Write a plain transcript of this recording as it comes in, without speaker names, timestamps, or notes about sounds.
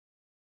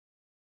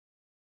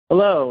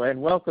Hello, and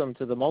welcome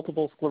to the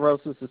Multiple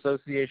Sclerosis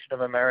Association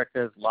of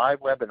America's live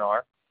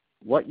webinar,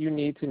 What You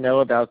Need to Know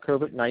About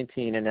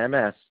COVID-19 and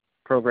MS,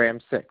 Program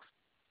 6.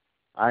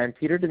 I am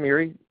Peter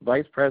Demiri,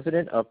 Vice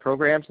President of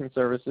Programs and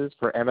Services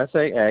for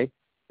MSAA,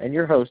 and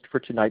your host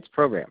for tonight's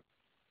program.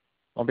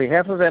 On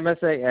behalf of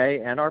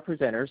MSAA and our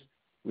presenters,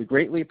 we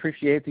greatly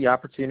appreciate the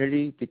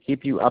opportunity to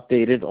keep you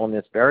updated on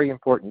this very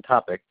important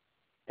topic.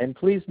 And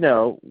please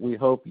know, we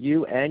hope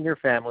you and your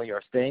family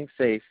are staying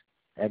safe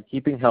and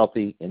keeping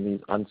healthy in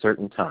these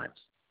uncertain times.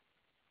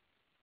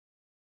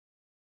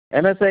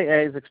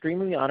 MSAA is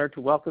extremely honored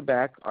to welcome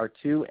back our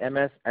two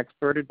MS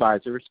expert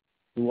advisors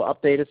who will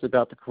update us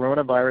about the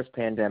coronavirus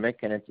pandemic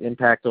and its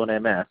impact on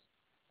MS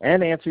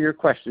and answer your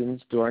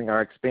questions during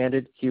our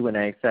expanded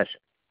Q&A session.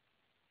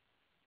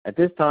 At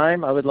this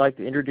time, I would like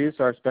to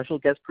introduce our special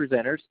guest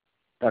presenters,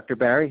 Dr.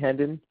 Barry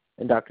Hendin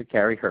and Dr.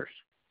 Carrie Hersh.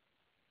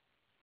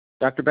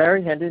 Dr.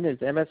 Barry Hendin is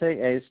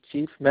MSAA's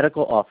Chief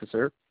Medical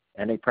Officer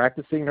and a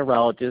practicing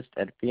neurologist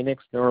at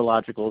Phoenix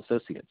Neurological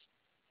Associates.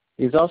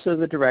 He is also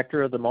the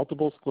director of the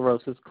Multiple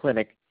Sclerosis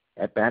Clinic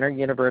at Banner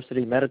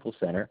University Medical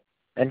Center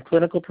and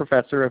clinical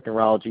professor of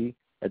neurology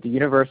at the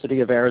University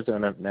of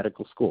Arizona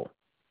Medical School.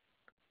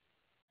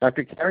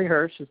 Dr. Carrie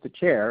Hersh is the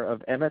chair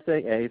of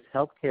MSAA's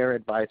Healthcare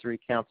Advisory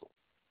Council.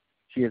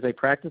 She is a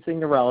practicing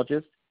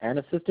neurologist and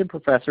assistant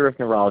professor of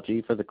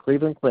neurology for the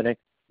Cleveland Clinic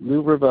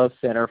Lou Ravoux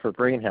Center for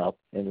Brain Health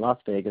in Las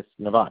Vegas,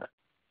 Nevada.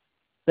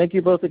 Thank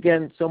you both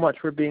again so much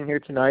for being here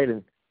tonight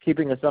and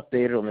keeping us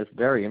updated on this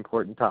very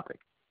important topic.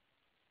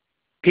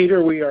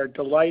 Peter, we are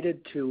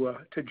delighted to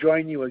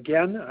join you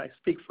again. I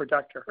speak for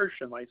Dr.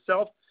 Hersh and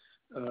myself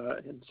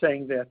in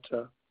saying that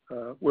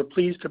we're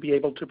pleased to be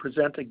able to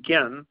present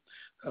again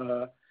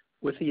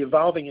with the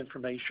evolving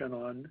information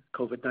on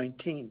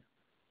COVID-19.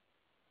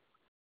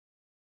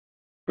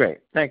 Great.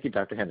 Thank you,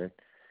 Dr. Hendin.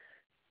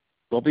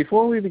 Well,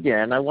 before we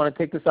begin, I want to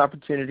take this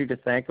opportunity to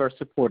thank our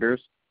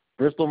supporters,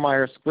 Bristol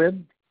Myers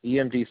Squibb,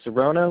 EMD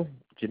Serono,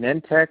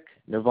 Genentech,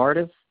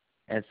 Novartis,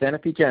 and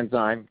Sanofi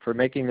Genzyme for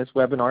making this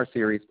webinar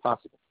series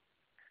possible.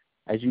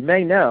 As you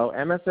may know,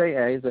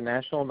 MSAA is a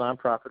national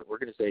nonprofit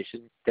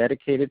organization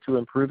dedicated to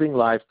improving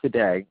lives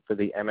today for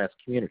the MS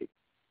community.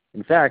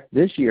 In fact,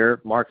 this year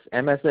marks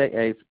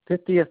MSAA's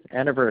 50th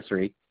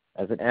anniversary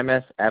as an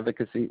MS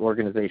advocacy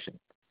organization.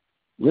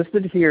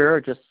 Listed here are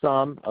just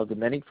some of the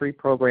many free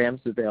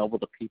programs available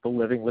to people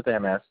living with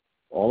MS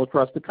all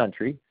across the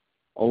country,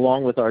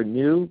 along with our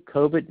new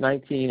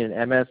COVID-19 and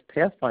MS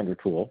Pathfinder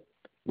tool,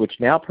 which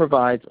now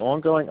provides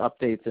ongoing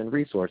updates and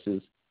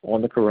resources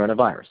on the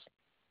coronavirus.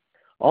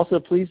 Also,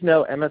 please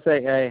know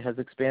MSAA has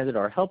expanded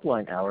our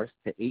helpline hours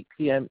to 8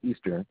 p.m.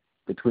 Eastern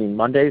between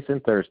Mondays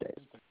and Thursdays.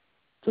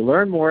 To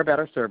learn more about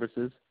our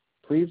services,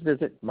 please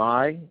visit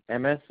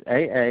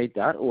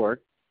mymsaa.org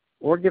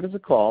or give us a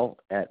call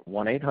at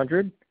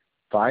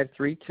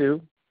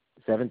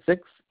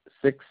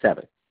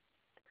 1-800-532-7667.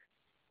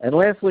 And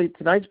lastly,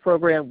 tonight's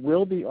program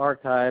will be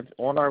archived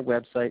on our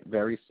website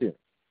very soon.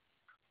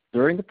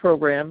 During the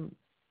program,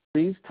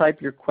 please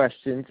type your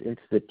questions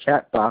into the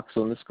chat box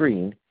on the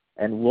screen,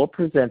 and we'll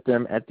present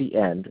them at the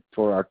end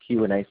for our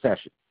Q&A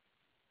session.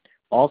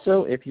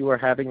 Also, if you are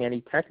having any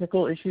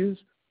technical issues,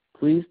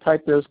 please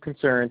type those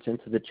concerns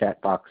into the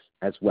chat box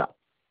as well.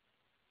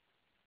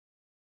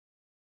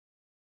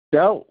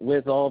 So,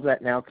 with all of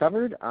that now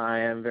covered, I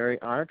am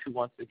very honored to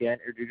once again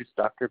introduce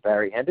Dr.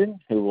 Barry Hendin,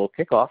 who will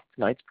kick off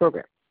tonight's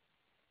program.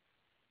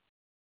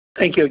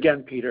 Thank you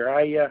again, Peter.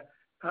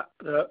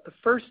 The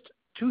first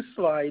two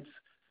slides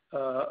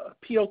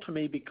appeal to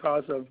me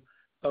because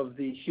of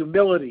the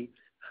humility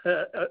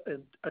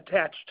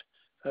attached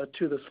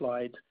to the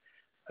slides.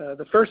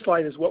 The first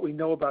slide is what we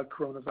know about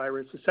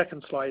coronavirus. The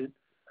second slide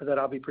that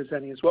I'll be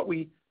presenting is what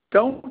we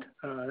don't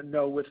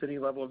know with any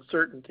level of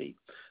certainty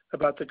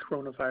about the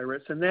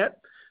coronavirus, and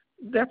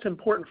that's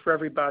important for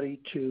everybody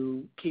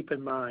to keep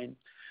in mind.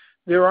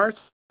 There are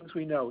things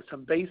we know,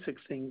 some basic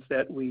things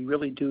that we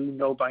really do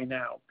know by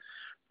now,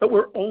 but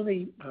we're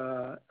only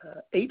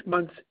 8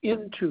 months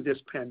into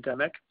this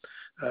pandemic,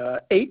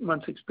 8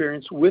 months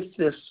experience with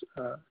this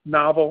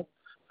novel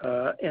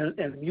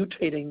and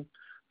mutating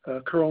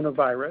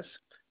coronavirus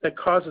that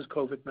causes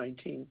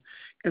COVID-19.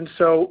 And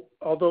so,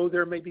 although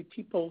there may be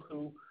people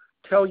who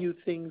tell you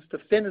things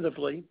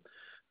definitively,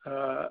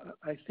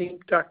 I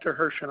think Dr.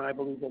 Hersh and I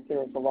believe that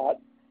there is a lot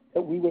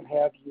that we would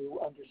have you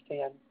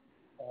understand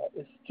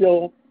is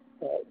still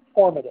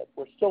formative.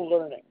 We're still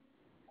learning,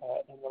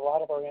 and a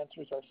lot of our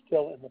answers are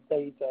still in the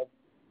phase of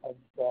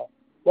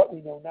what we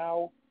know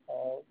now,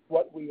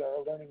 what we are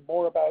learning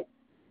more about,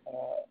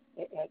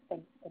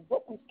 and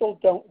what we still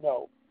don't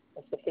know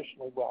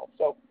sufficiently well.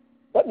 So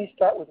let me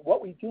start with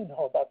what we do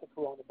know about the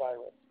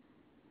coronavirus.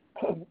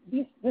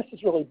 This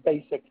is really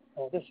basic.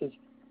 This is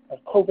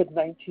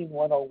COVID-19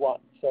 101.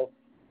 So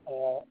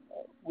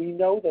we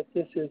know that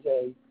this is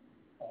a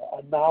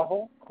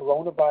novel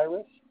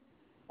coronavirus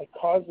that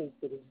causes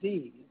the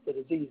disease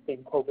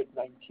being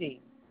COVID-19,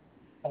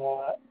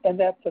 and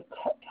that the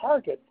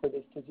target for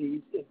this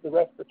disease is the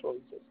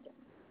respiratory system.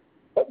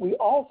 But we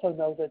also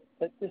know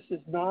that this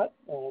is not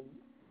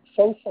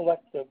so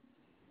selective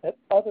that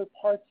other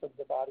parts of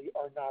the body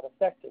are not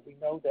affected. We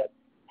know that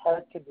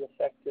heart can be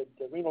affected,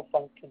 the renal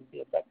function can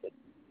be affected,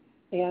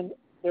 and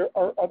there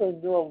are other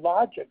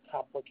neurologic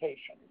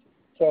complications.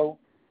 So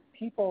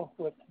people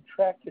who have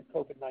contracted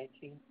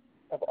COVID-19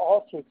 have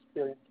also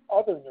experienced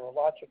other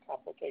neurologic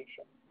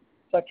complications,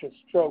 such as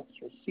strokes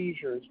or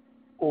seizures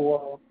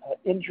or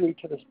injury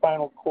to the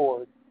spinal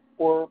cord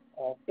or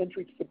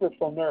injury to the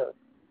peripheral nerve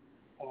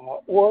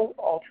or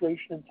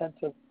alteration in sense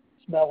of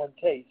smell and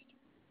taste.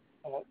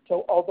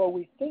 So although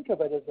we think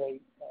of it as a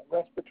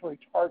respiratory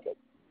target,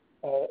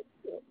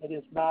 it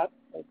is not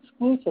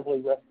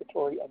exclusively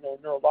respiratory, and there are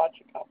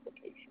neurologic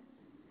complications.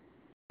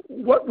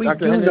 What we Dr.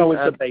 do Hendin, know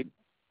is that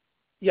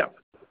yeah.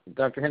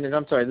 Dr. Hendin,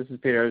 I'm sorry, this is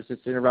Peter. I was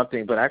just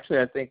interrupting, but actually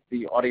I think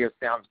the audio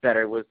sounds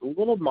better. It was a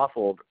little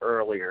muffled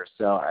earlier,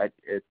 so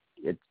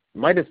it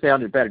might have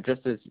sounded better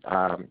just as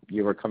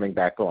you were coming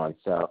back on.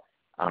 So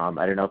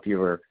I don't know if you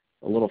were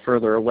a little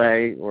further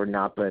away or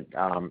not, but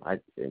why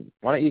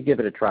don't you give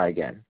it a try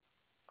again?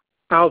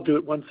 I'll do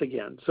it once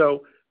again.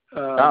 So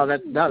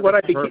that's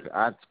perfect.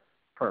 That's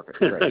perfect.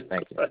 Great.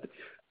 Thank you.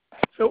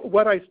 So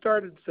what I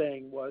started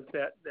saying was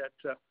that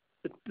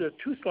the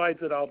two slides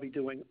that I'll be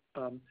doing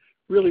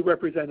really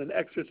represent an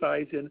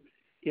exercise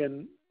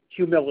in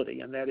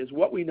humility, and that is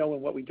what we know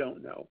and what we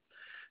don't know,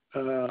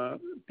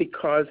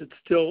 because it's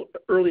still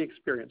early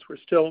experience. We're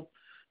still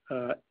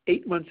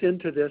 8 months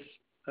into this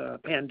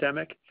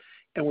pandemic,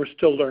 and we're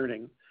still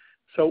learning.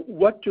 So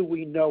what do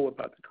we know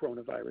about the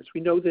coronavirus?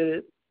 We know that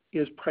it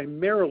is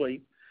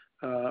primarily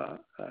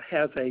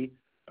has a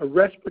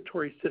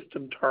respiratory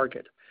system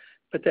target,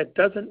 but that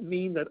doesn't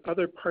mean that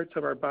other parts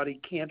of our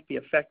body can't be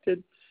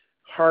affected,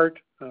 heart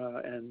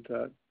and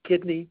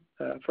kidney,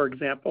 for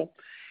example,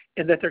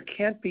 and that there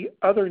can't be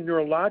other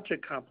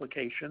neurologic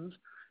complications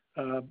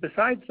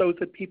besides those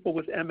that people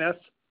with MS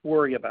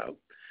worry about.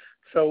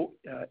 So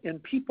in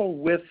people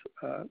with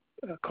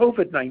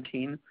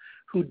COVID-19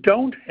 who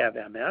don't have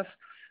MS,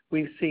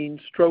 we've seen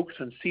strokes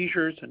and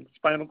seizures and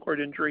spinal cord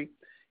injury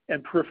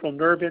and peripheral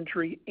nerve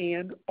injury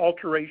and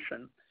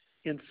alteration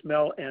in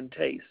smell and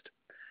taste.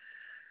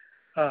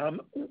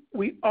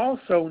 We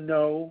also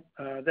know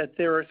that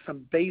there are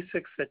some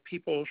basics that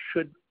people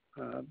should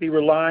be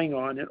relying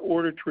on in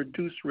order to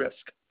reduce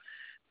risk.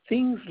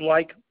 Things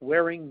like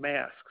wearing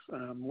masks.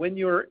 When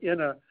you're in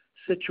a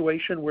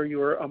situation where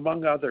you're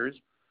among others,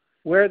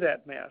 wear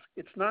that mask.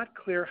 It's not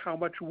clear how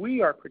much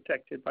we are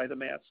protected by the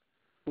mask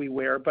we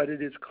wear, but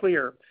it is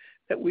clear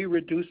that we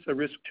reduce the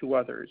risk to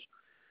others.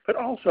 But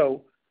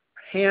also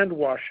hand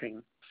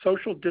washing,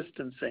 social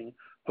distancing,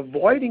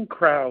 avoiding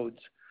crowds,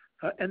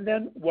 and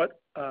then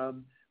what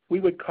we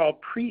would call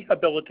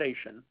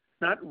prehabilitation,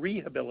 not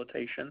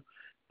rehabilitation,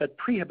 but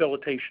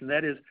prehabilitation.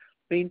 That is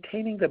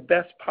maintaining the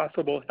best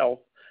possible health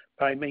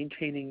by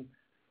maintaining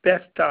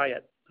best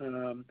diet,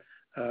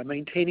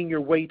 maintaining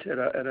your weight at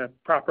a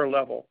proper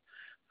level,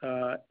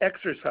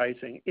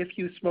 exercising. If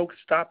you smoke,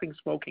 stopping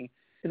smoking.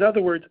 In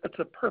other words, it's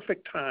a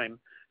perfect time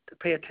to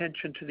pay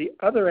attention to the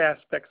other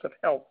aspects of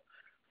health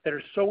that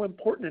are so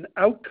important in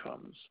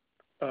outcomes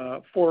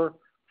for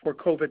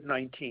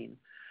COVID-19.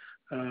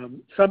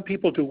 Some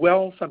people do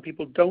well, some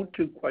people don't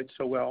do quite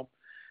so well.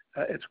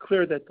 It's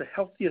clear that the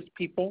healthiest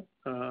people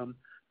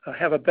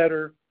have a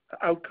better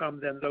outcome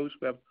than those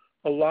who have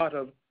a lot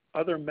of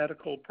other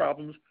medical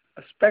problems,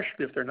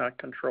 especially if they're not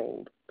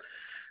controlled.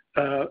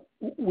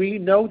 We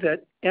know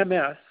that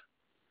MS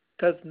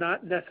does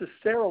not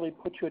necessarily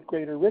put you at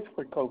greater risk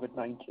for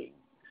COVID-19.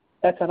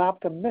 That's an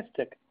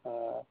optimistic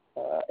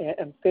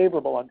and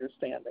favorable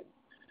understanding.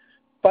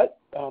 But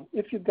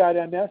if you've got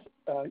MS,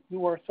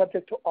 you are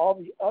subject to all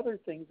the other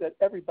things that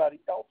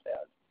everybody else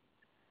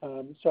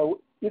has.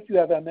 So if you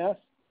have MS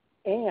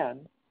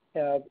and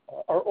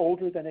are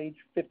older than age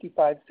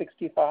 55,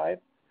 65,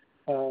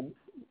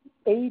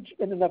 age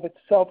in and of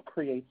itself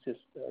creates this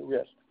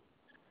risk.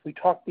 We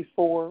talked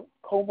before,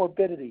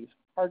 comorbidities,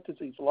 heart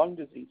disease, lung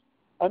disease,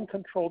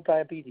 uncontrolled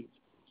diabetes,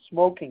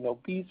 smoking,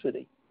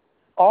 obesity,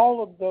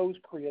 all of those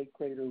create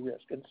greater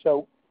risk. And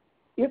so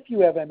if you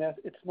have MS,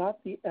 it's not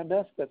the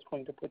MS that's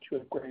going to put you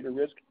at greater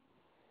risk.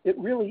 It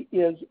really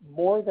is,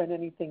 more than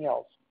anything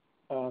else,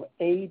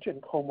 age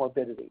and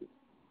comorbidities.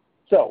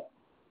 So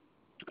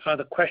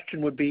the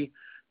question would be,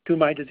 do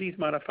my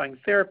disease-modifying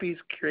therapies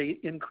create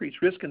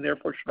increased risk, and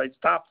therefore should I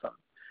stop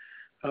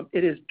them?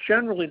 It is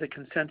generally the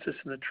consensus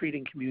in the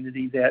treating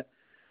community that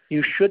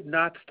you should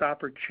not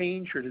stop or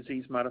change your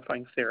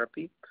disease-modifying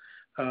therapy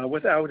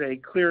without a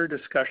clear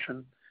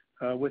discussion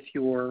with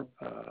your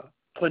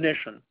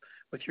clinician,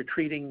 with your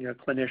treating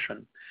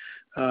clinician.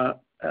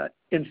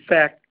 In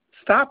fact,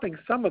 stopping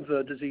some of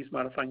the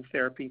disease-modifying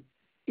therapy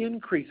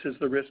increases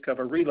the risk of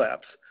a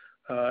relapse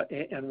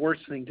and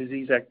worsening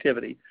disease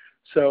activity.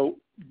 So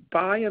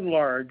by and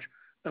large,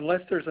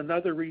 unless there's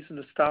another reason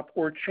to stop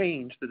or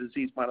change the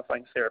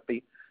disease-modifying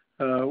therapy,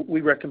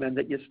 we recommend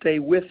that you stay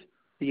with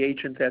the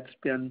agent that's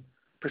been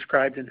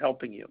prescribed and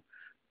helping you.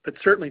 But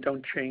certainly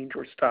don't change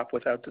or stop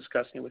without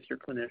discussing it with your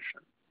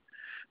clinician.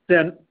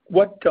 Then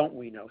what don't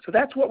we know? So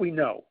that's what we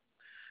know.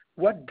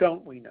 What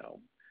don't we know?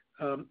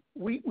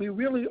 we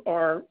really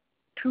are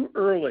too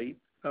early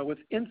with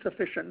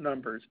insufficient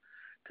numbers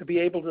to be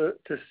able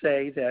to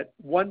say that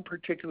one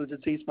particular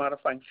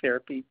disease-modifying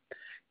therapy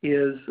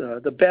is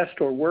the best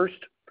or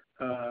worst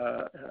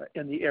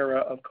in the era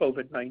of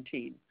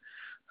COVID-19.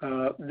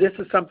 This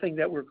is something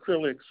that we're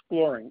clearly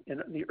exploring.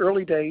 In the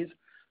early days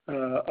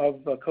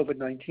of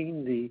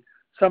COVID-19,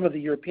 some of the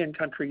European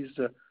countries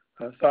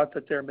thought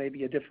that there may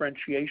be a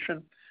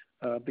differentiation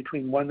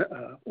between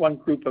one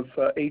group of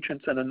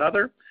agents and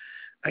another.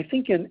 I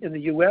think in the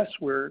U.S.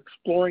 we're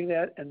exploring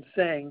that and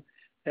saying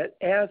that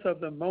as of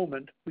the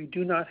moment, we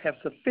do not have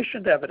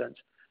sufficient evidence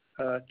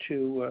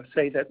to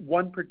say that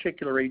one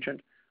particular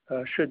agent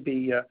should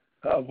be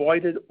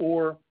avoided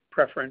or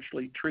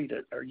preferentially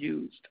treated or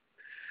used.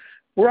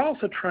 We're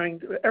also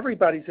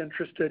everybody's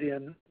interested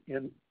in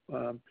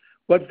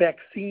what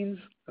vaccines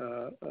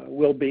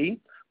will be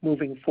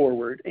moving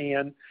forward.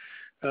 And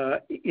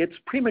it's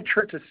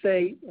premature to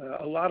say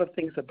a lot of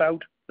things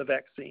about the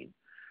vaccine.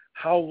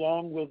 How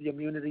long will the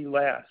immunity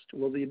last?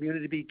 Will the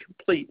immunity be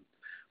complete?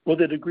 Will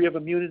the degree of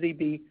immunity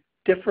be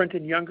different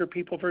in younger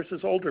people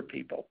versus older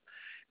people?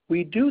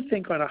 We do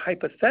think on a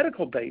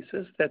hypothetical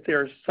basis that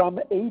there are some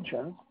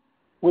agents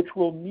which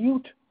will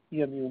mute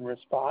the immune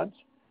response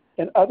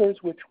and others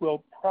which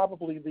will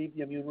probably leave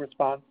the immune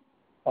response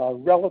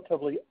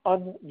relatively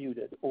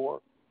unmuted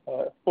or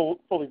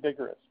fully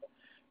vigorous.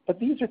 But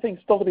these are things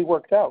still to be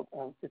worked out.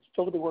 It's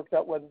still to be worked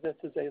out whether this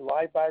is a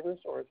live virus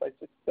or, as I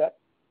suspect,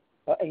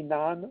 a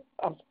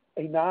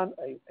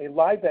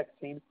live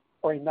vaccine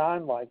or a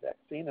non-live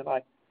vaccine, and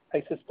I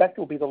suspect it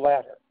will be the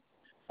latter.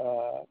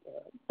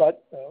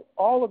 But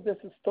all of this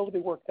is still to be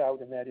worked out,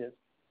 and that is,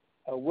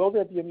 will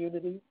there be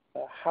immunity?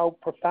 How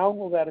profound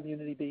will that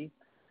immunity be?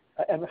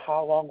 And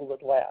how long will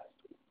it last?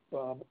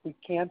 We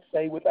can't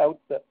say without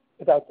the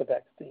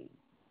vaccine.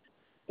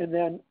 And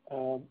then,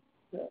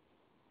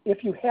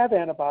 if you have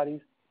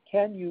antibodies,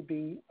 can you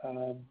be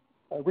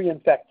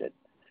reinfected?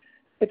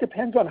 It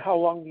depends on how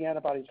long the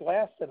antibodies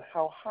last and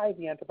how high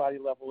the antibody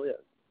level is.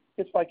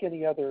 It's like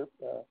any other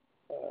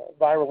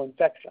viral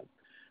infection.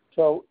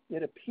 So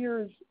it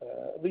appears,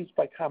 at least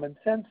by common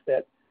sense,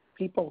 that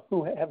people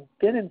who have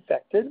been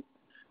infected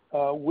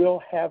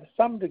will have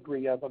some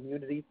degree of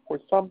immunity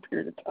for some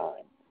period of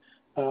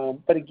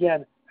time. But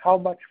again, how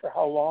much for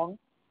how long,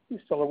 we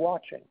still are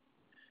watching.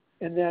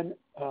 And then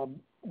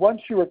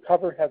once you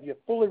recover, have you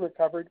fully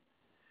recovered?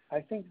 I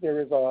think there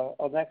is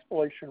an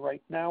exploration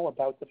right now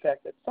about the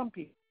fact that some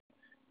people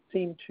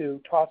seem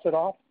to toss it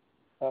off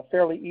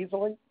fairly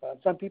easily.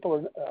 Some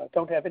people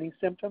don't have any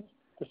symptoms,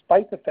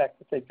 despite the fact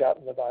that they've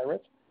gotten the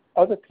virus.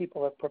 Other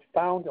people have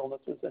profound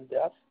illnesses and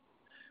deaths.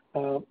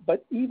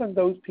 But even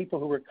those people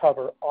who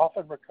recover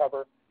often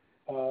recover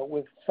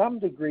with some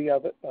degree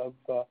of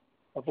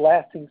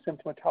lasting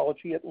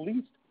symptomatology, at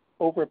least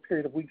over a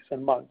period of weeks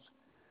and months.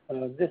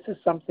 This is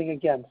something,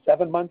 again,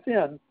 7 months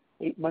in,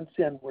 8 months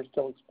in, we're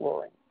still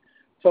exploring.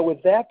 So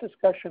with that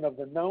discussion of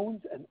the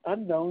knowns and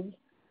unknowns,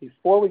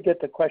 before we get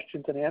to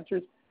questions and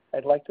answers,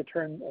 I'd like to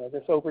turn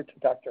this over to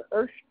Dr.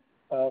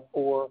 Hersh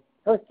for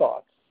her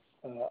thoughts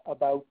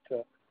about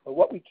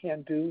what we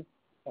can do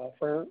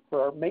for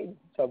our maintenance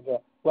of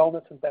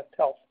wellness and best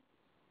health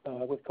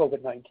with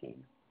COVID-19.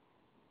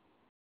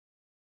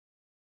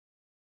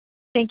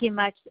 Thank you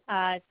much.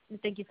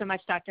 Thank you so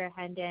much, Dr.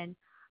 Hendin.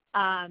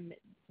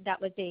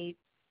 That was a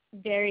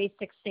very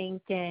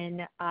succinct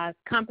and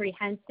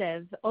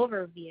comprehensive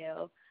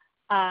overview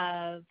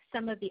of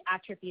some of the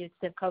attributes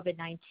of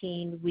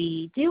COVID-19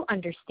 we do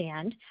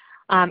understand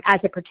as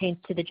it pertains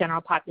to the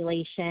general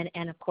population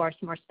and, of course,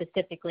 more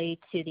specifically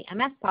to the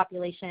MS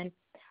population.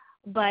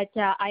 But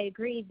I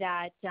agree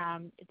that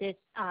this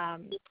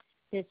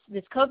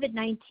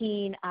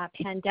COVID-19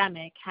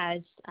 pandemic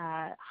has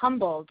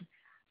humbled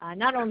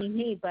not only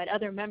me but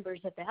other members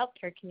of the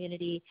healthcare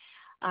community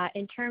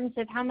in terms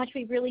of how much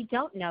we really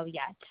don't know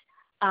yet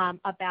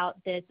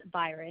about this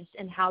virus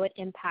and how it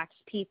impacts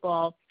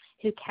people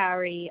who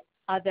carry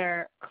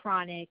other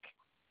chronic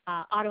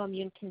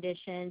autoimmune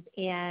conditions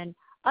and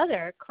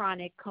other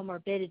chronic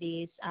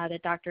comorbidities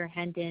that Dr.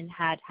 Hendin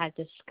had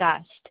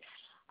discussed.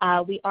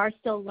 We are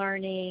still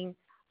learning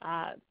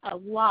a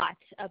lot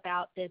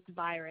about this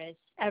virus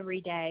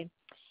every day.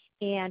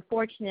 And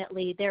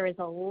fortunately, there is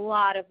a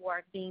lot of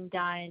work being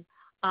done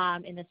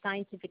in the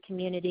scientific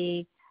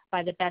community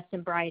by the best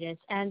and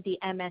brightest and the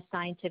MS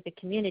scientific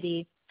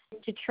community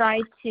to try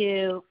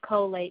to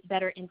collate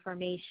better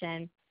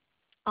information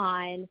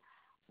on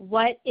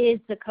what is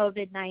the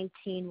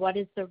COVID-19, what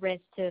is the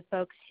risk to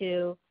folks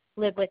who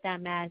live with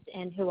MS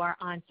and who are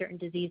on certain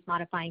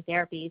disease-modifying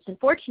therapies. And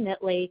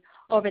fortunately,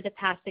 over the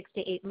past 6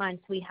 to 8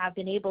 months, we have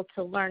been able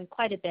to learn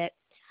quite a bit.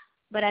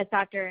 But as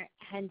Dr.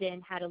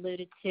 Hendin had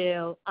alluded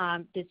to,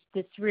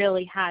 this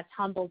really has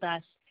humbled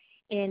us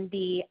in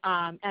the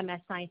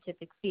MS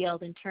scientific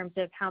field in terms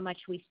of how much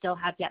we still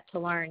have yet to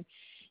learn.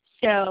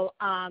 So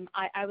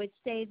I would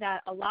say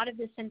that a lot of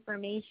this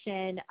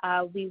information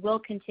we will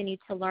continue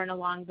to learn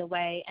along the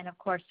way. And of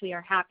course, we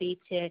are happy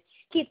to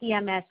keep the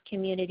MS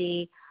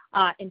community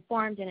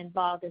informed and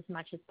involved as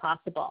much as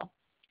possible.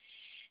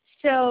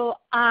 So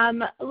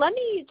let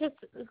me just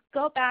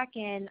go back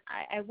and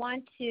I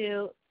want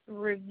to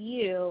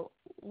review,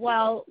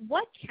 well,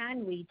 what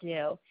can we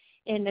do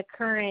in the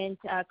current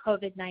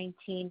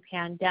COVID-19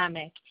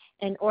 pandemic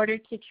in order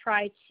to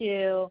try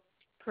to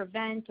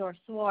prevent or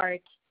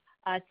thwart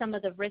some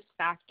of the risk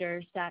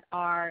factors that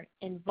are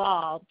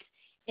involved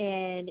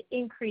in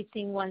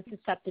increasing one's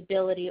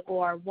susceptibility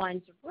or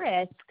one's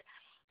risk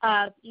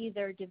of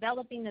either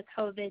developing the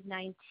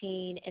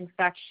COVID-19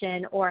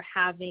 infection or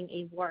having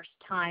a worse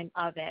time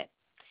of it.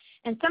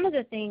 And some of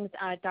the things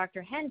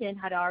Dr. Hendin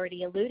had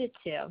already alluded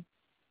to.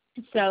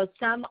 So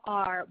some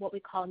are what we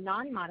call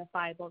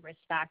non-modifiable risk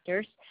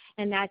factors,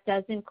 and that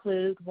does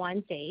include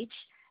one's age.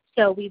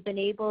 So we've been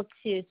able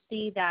to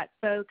see that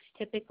folks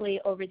typically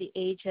over the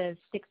age of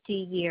 60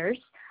 years,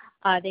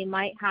 they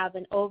might have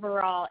an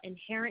overall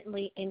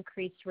inherently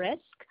increased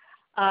risk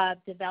of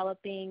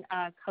developing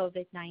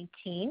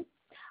COVID-19.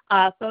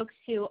 Folks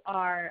who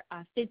are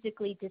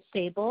physically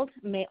disabled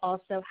may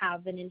also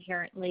have an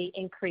inherently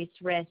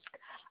increased risk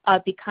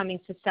of becoming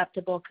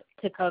susceptible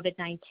to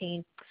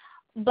COVID-19.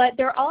 But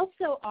there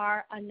also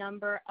are a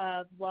number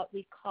of what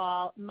we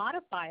call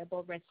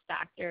modifiable risk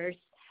factors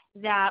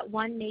that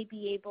one may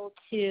be able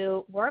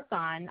to work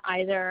on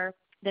either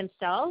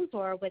themselves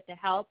or with the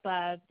help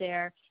of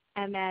their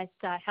MS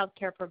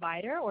healthcare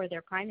provider or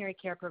their primary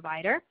care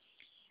provider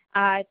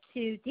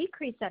to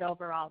decrease that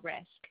overall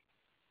risk.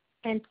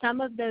 And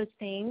some of those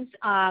things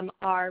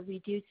are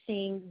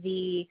reducing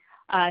the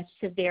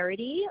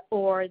severity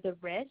or the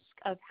risk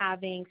of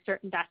having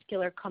certain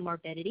vascular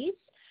comorbidities.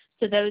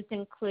 So those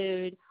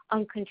include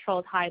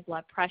uncontrolled high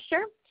blood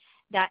pressure,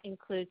 that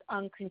includes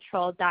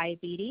uncontrolled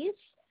diabetes,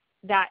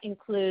 that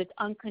includes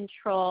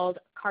uncontrolled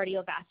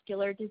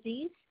cardiovascular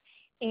disease,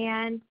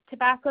 and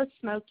tobacco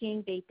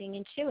smoking, vaping,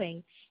 and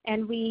chewing.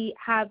 And we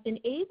have been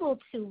able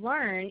to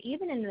learn,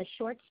 even in the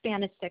short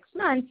span of 6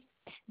 months,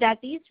 that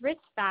these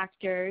risk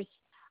factors,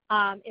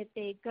 if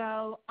they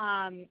go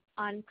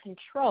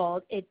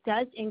uncontrolled, it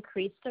does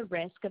increase the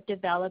risk of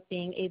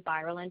developing a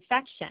viral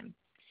infection.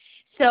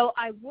 So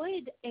I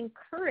would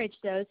encourage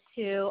those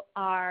who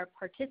are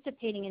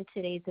participating in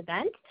today's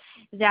event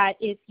that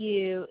if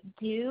you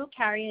do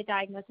carry a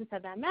diagnosis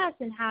of MS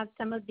and have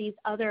some of these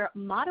other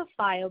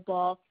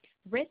modifiable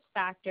risk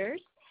factors,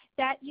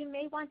 that you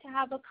may want to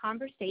have a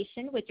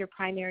conversation with your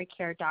primary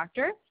care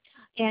doctor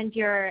and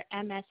your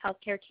MS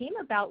healthcare team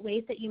about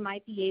ways that you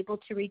might be able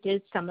to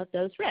reduce some of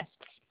those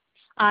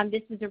risks.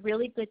 This is a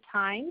really good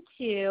time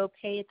to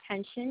pay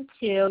attention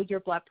to your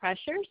blood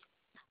pressures,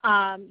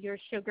 your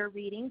sugar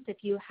readings if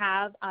you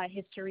have a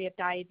history of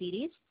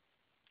diabetes,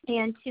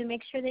 and to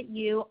make sure that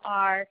you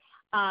are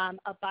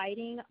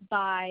abiding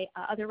by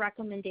other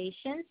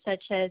recommendations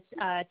such as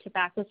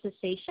tobacco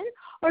cessation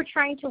or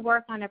trying to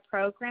work on a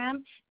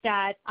program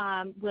that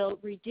will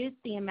reduce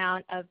the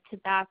amount of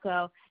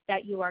tobacco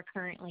that you are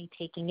currently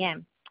taking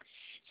in.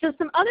 So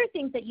some other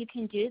things that you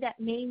can do that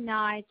may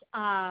not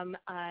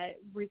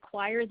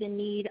require the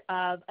need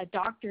of a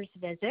doctor's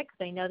visit,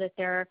 because I know that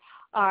there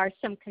are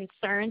some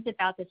concerns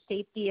about the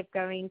safety of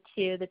going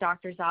to the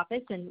doctor's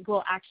office, and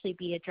we'll actually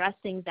be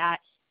addressing that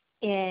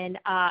in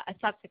a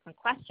subsequent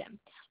question.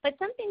 But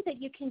some things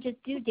that you can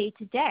just do day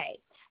to day,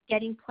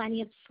 getting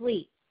plenty of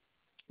sleep,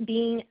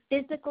 being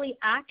physically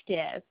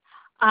active.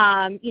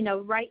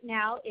 Right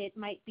now it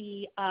might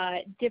be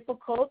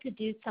difficult to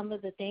do some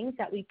of the things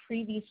that we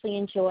previously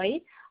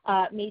enjoyed,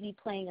 maybe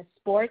playing a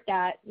sport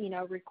that,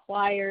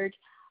 required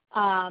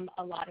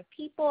a lot of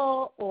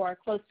people or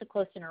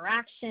close-to-close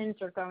interactions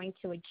or going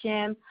to a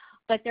gym.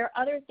 But there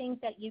are other things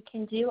that you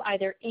can do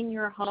either in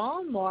your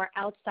home or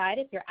outside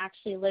if you're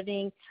actually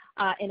living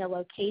in a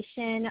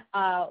location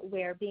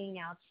where being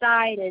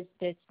outside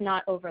it's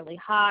not overly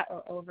hot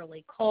or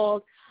overly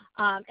cold.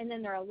 And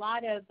then there are a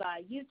lot of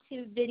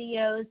YouTube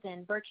videos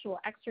and virtual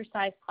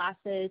exercise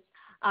classes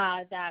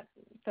that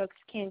folks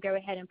can go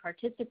ahead and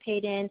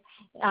participate in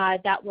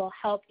that will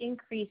help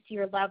increase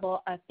your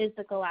level of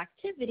physical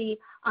activity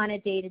on a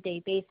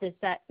day-to-day basis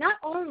that not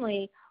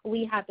only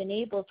we have been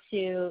able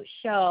to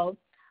show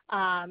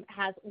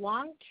has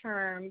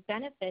long-term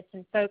benefits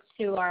in folks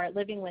who are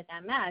living with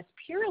MS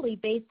purely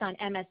based on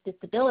MS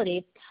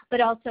disability,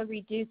 but also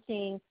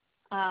reducing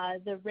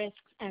the risks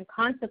and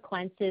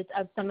consequences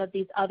of some of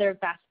these other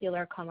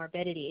vascular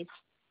comorbidities.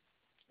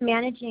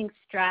 Managing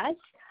stress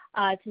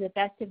to the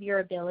best of your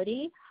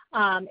ability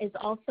is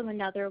also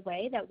another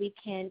way that we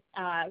can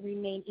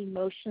remain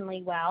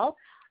emotionally well.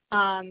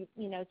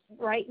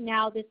 Right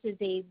now this is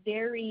a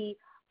very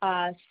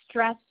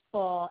stressful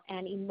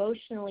and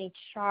emotionally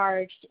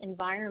charged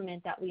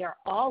environment that we are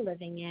all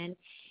living in,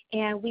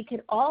 and we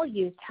could all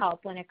use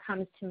help when it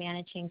comes to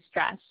managing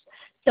stress.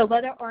 So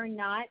whether or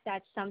not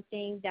that's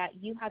something that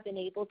you have been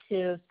able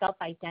to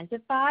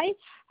self-identify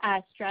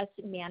as stress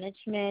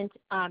management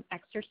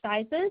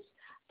exercises,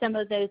 some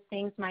of those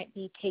things might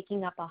be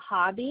taking up a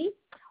hobby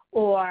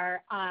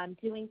or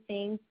doing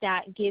things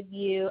that give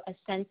you a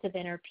sense of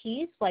inner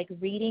peace, like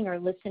reading or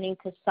listening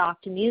to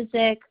soft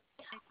music.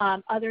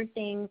 Other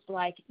things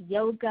like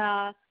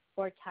yoga,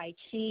 or Tai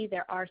Chi.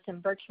 There are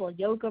some virtual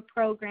yoga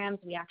programs.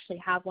 We actually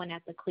have one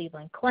at the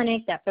Cleveland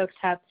Clinic that folks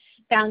have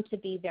found to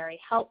be very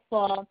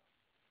helpful.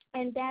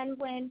 And then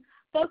when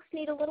folks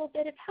need a little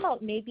bit of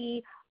help,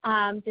 maybe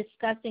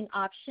discussing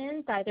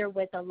options either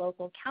with a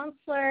local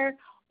counselor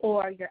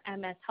or your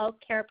MS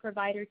healthcare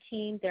provider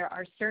team, there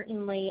are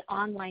certainly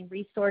online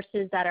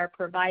resources that are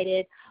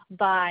provided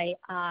by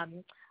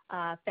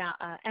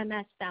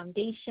MS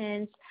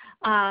foundations.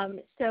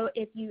 So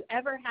if you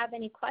ever have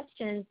any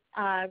questions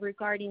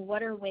regarding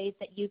what are ways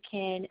that you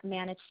can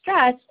manage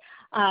stress,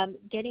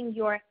 getting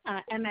your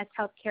MS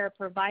healthcare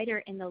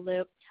provider in the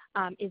loop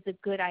is a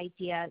good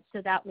idea,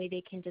 so that way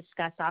they can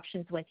discuss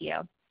options with you.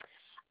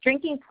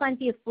 Drinking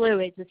plenty of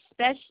fluids,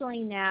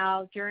 especially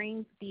now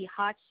during the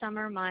hot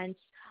summer months.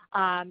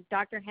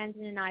 Dr.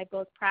 Hendin and I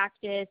both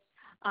practice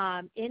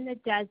in the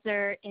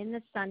desert, in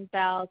the Sun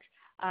Belt.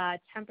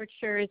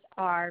 Temperatures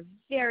are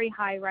very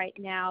high right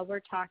now.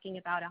 We're talking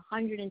about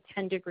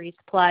 110 degrees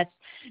plus.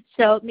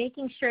 So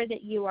making sure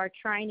that you are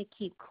trying to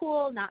keep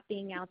cool, not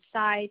being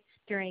outside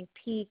during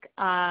peak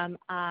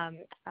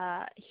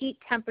heat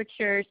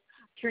temperatures,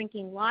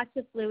 drinking lots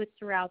of fluids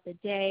throughout the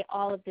day.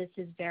 All of this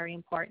is very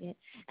important.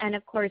 And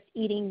of course,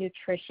 eating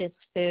nutritious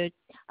food.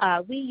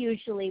 We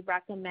usually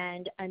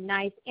recommend a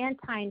nice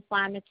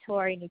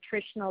anti-inflammatory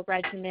nutritional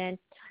regimen,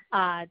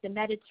 the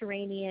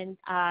Mediterranean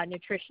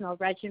nutritional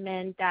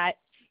regimen that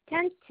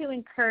tends to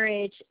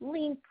encourage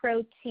lean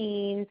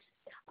proteins,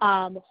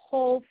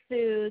 whole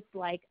foods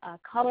like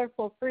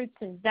colorful fruits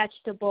and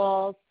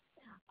vegetables,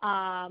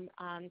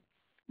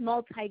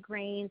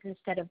 multigrains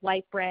instead of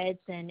white breads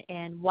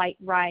and white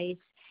rice,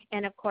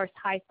 and of course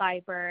high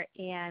fiber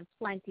and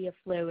plenty of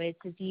fluids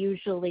is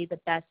usually the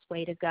best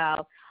way to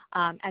go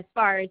as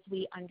far as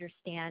we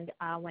understand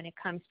when it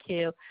comes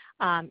to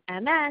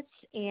MS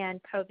and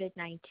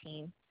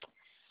COVID-19.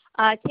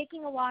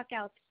 Taking a walk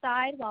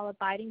outside while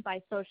abiding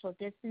by social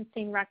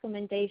distancing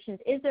recommendations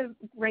is a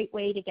great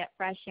way to get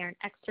fresh air and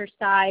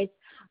exercise.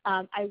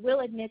 I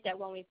will admit that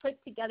when we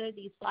put together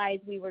these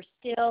slides, we were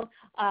still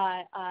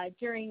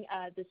during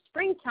the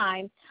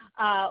springtime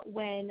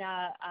when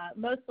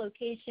most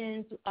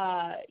locations,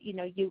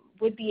 you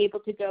would be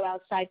able to go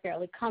outside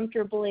fairly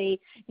comfortably.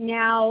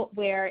 Now,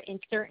 where in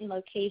certain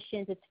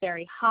locations it's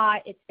very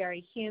hot, it's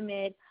very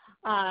humid,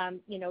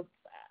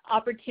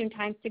 opportune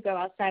times to go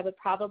outside would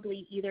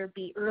probably either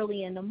be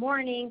early in the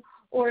morning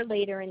or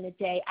later in the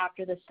day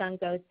after the sun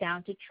goes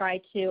down to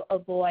try to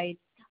avoid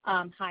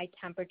high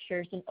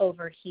temperatures and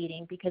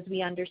overheating, because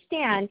we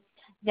understand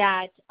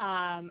that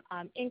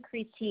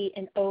increased heat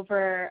and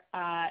over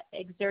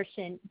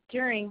exertion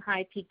during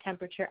high peak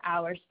temperature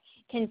hours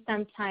can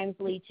sometimes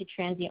lead to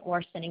transient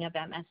worsening of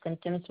MS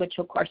symptoms, which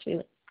of course we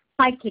would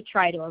like to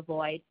try to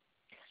avoid.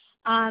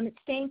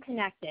 Staying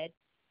connected.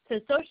 So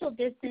social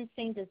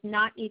distancing does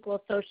not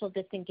equal social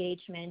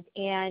disengagement.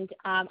 And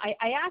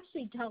I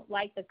actually don't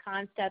like the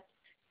concept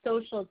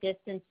social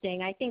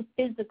distancing. I think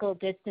physical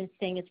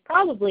distancing is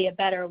probably a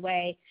better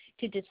way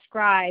to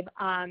describe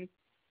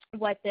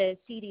what the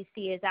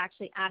CDC is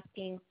actually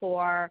asking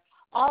for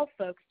all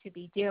folks to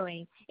be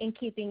doing in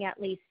keeping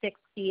at least 6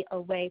 feet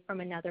away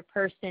from another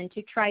person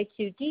to try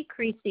to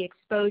decrease the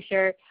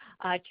exposure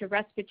to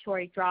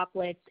respiratory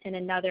droplets in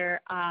another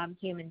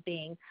human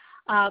being.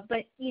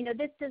 But,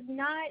 this does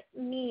not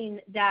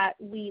mean that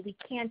we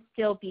can't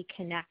still be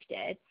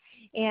connected.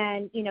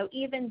 And,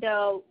 even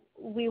though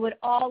we would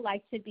all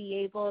like to be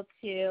able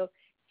to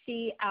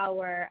see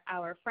our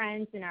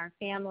friends and our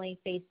family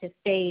face to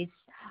face,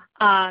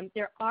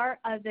 there are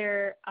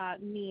other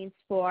means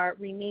for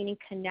remaining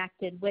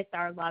connected with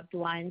our loved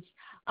ones.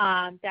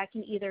 That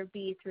can either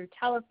be through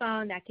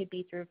telephone, that could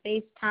be through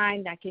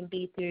FaceTime, that can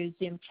be through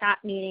Zoom chat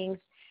meetings.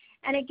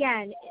 And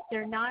again,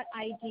 they're not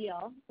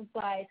ideal,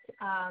 but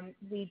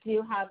we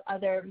do have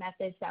other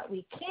methods that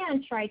we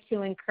can try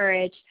to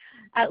encourage,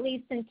 at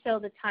least until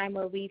the time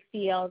where we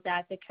feel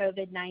that the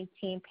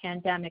COVID-19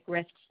 pandemic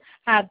risks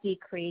have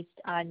decreased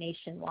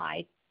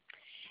nationwide.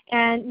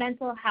 And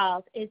mental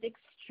health is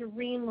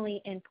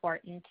extremely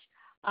important.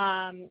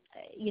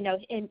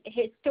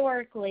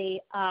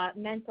 Historically,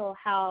 mental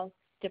health,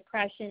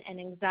 depression, and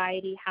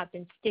anxiety have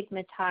been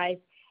stigmatized.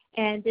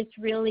 And this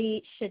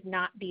really should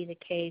not be the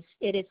case.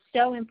 It is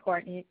so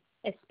important,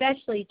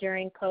 especially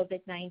during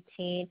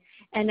COVID-19.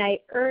 And I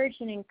urge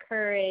and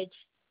encourage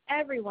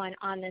everyone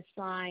on this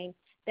line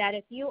that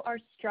if you are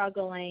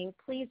struggling,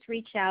 please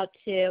reach out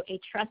to a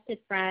trusted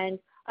friend,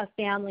 a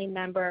family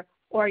member,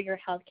 or your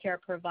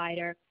healthcare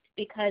provider,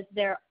 because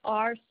there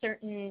are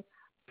certain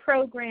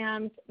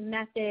programs,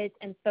 methods,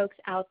 and folks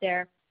out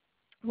there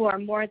who are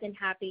more than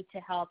happy to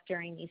help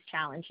during these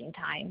challenging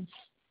times.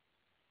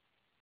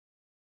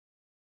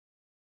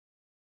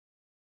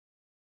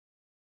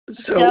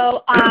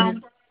 So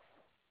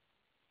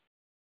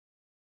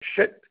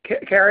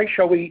Carrie,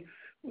 shall we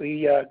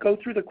go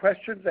through the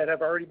questions that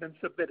have already been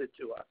submitted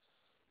to us?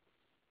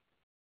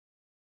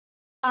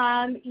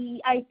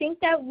 I think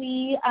that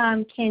we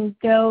can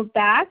go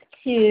back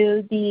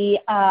to the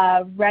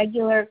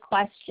regular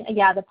question,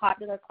 the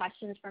popular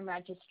questions from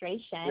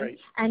registration, Right.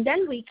 and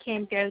then we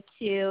can go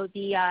to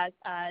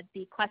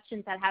the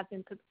questions that have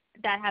been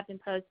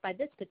posed by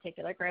this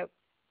particular group.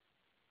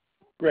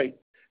 Great.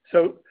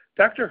 So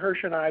Dr.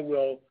 Hersh and I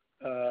will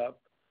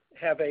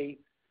have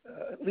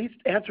at least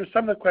answer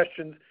some of the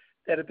questions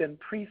that have been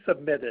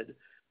pre-submitted.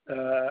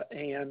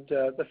 And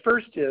the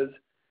first is,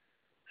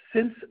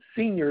 since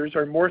seniors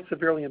are more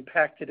severely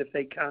impacted if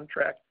they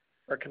contract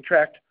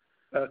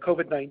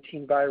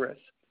COVID-19 virus,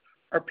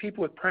 are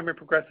people with primary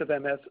progressive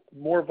MS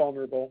more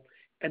vulnerable,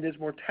 and is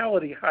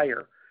mortality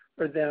higher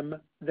for them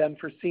than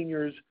for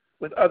seniors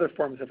with other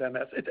forms of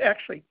MS? It's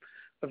actually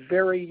a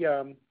very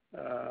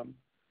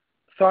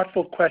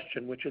thoughtful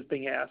question which is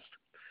being asked.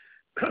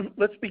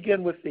 Let's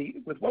begin with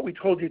what we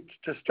told you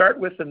to start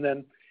with, and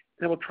then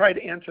we'll try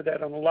to answer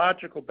that on a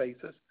logical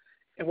basis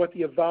and what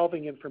the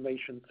evolving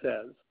information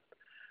says.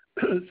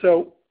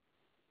 So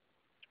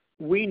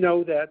we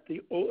know that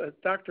as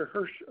Dr.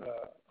 Hersh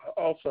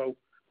also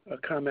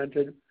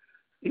commented,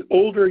 the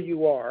older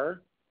you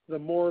are, the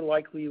more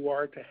likely you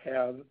are to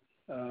have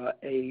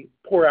a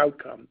poor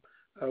outcome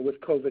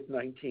with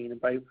COVID-19. And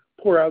by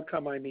poor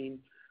outcome, I mean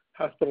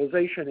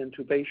hospitalization,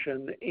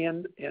 intubation,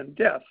 and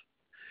death.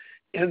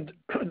 And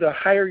the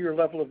higher your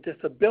level of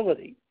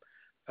disability,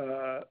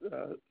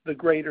 the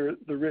greater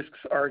the risks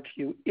are to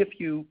you if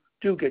you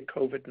do get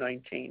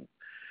COVID-19.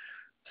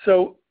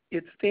 So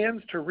it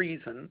stands to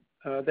reason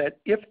that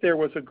if there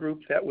was a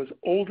group that was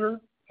older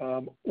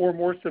or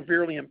more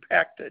severely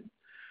impacted,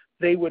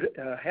 they would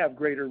have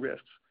greater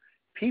risks.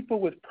 People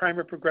with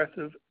primary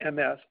progressive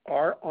MS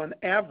are, on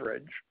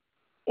average,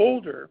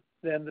 older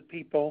than the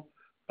people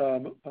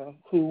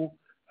who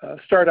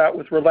start out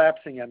with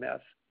relapsing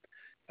MS.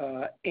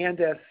 And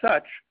as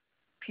such,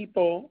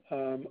 people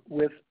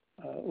with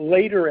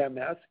later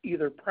MS,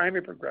 either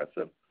primary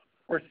progressive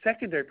or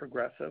secondary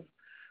progressive,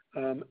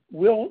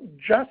 will,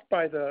 just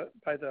by the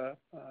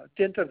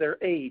dint of their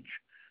age,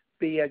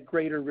 be at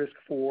greater risk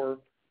for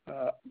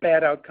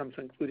bad outcomes,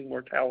 including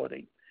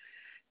mortality.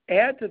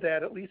 Add to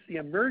that, at least the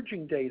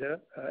emerging data,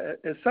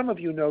 as some of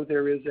you know,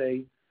 there is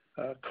a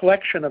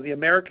collection of the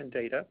American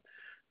data,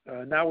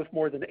 now with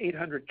more than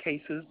 800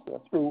 cases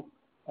through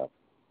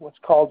what's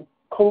called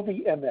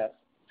COVID-MS,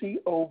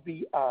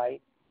 COVID-MS,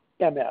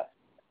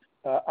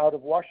 out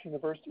of Washington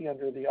University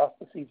under the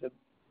auspices of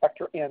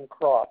Dr. Ann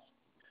Cross.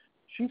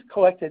 She's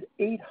collected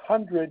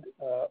 800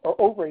 or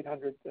over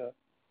 800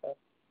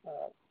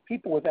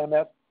 people with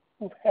MS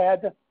who've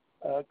had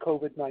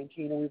COVID-19,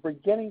 and we're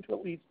beginning to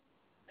at least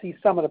see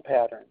some of the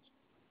patterns.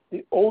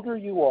 The older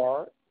you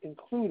are,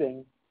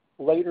 including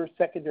later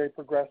secondary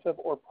progressive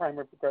or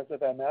primary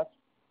progressive MS,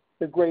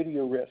 the greater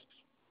your risks.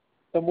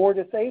 The more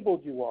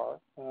disabled you are,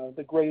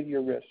 the greater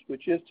your risks,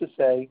 which is to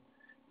say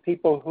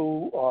people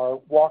who are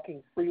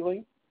walking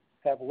freely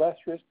have less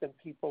risk than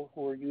people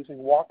who are using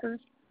walkers,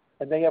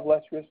 and they have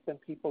less risk than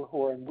people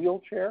who are in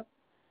wheelchair,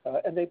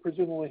 and they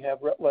presumably have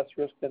less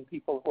risk than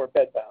people who are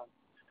bedbound.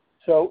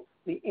 So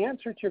the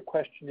answer to your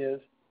question is,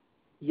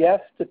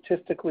 yes,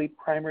 statistically,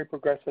 primary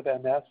progressive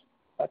MS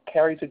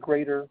carries a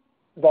greater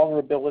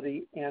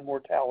vulnerability and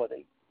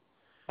mortality.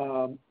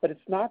 But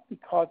it's not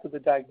because of the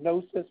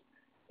diagnosis,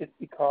 it's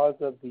because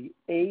of the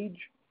age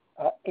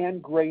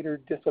and greater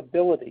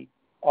disability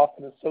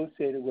often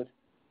associated with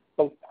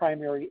both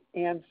primary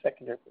and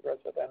secondary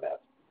progressive MS.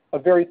 A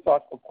very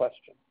thoughtful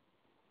question.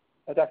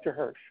 Dr.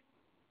 Hersh.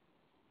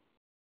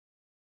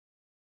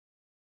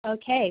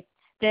 Okay.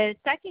 The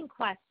second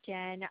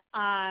question,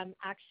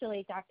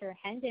 actually, Dr.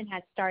 Hendin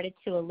has started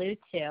to allude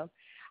to.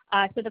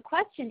 So the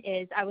question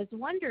is, I was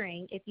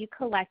wondering if you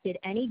collected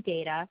any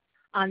data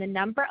on the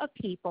number of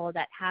people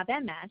that have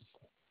MS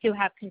who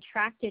have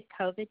contracted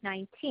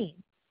COVID-19.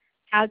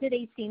 How do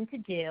they seem to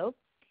do?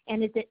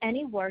 And is it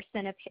any worse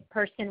than a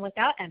person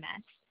without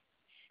MS?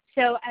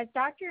 So as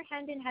Dr.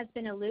 Hendin has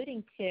been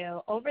alluding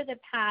to, over the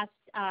past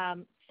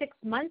 6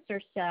 months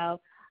or so,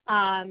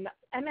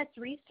 MS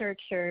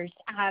researchers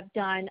have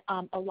done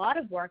a lot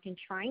of work in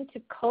trying to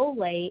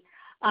collate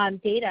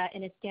data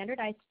in a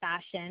standardized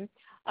fashion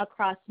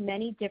across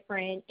many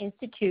different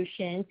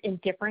institutions in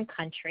different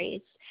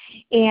countries.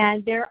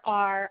 And there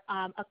are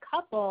a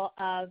couple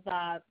of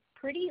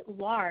pretty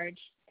large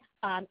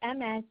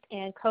MS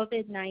and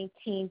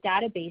COVID-19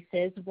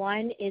 databases.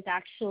 One is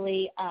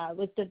actually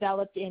was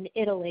developed in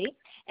Italy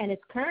and is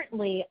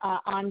currently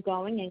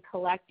ongoing and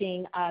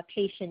collecting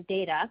patient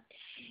data.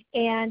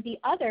 And the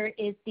other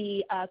is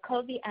the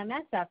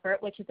COVID-MS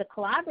effort, which is a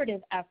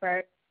collaborative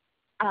effort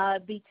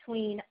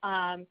between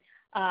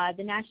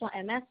the National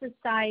MS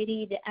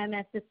Society, the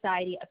MS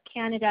Society of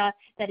Canada,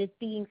 that is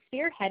being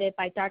spearheaded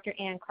by Dr.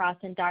 Ann Cross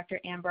and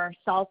Dr. Amber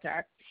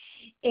Salter.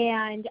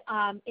 And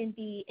in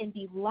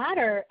the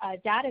latter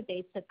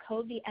database, the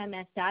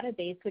COVID-MS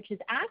database, which is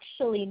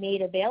actually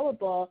made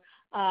available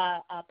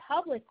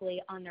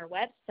publicly on their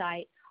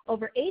website,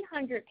 over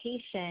 800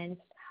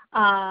 patients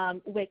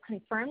with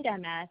confirmed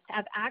MS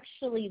have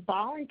actually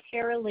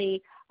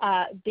voluntarily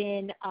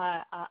been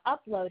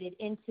uploaded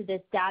into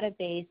this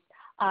database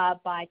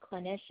by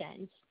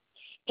clinicians.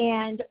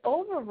 And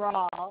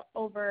overall,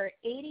 over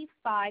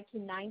 85 to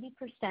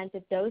 90%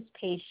 of those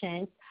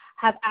patients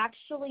have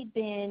actually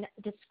been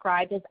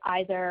described as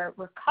either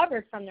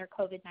recovered from their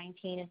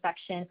COVID-19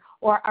 infection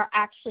or are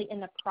actually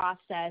in the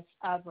process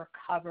of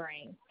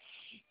recovering.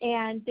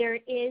 And there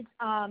is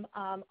a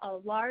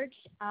large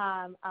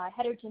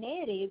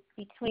heterogeneity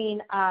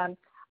between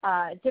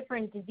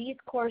different disease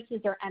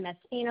courses or MS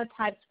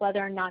phenotypes,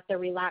 whether or not they're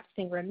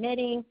relapsing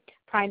remitting,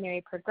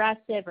 primary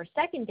progressive, or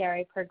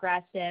secondary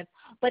progressive.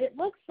 But it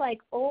looks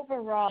like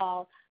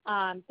overall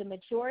the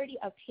majority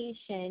of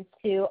patients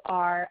who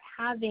are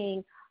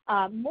having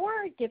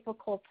more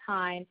difficult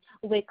time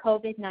with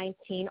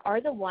COVID-19 are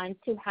the ones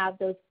who have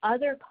those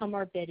other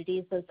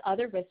comorbidities, those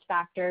other risk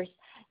factors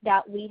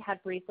that we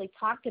had briefly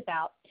talked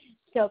about.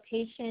 So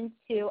patients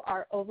who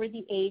are over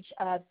the age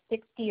of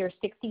 60 or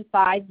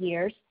 65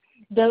 years,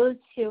 those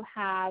who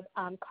have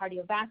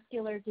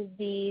cardiovascular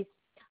disease,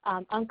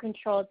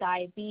 uncontrolled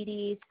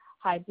diabetes,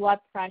 high blood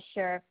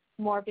pressure,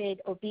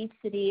 morbid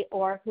obesity,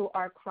 or who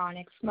are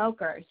chronic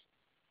smokers.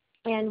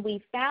 And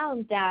we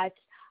found that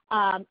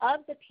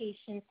of the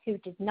patients who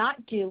did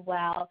not do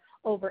well,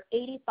 over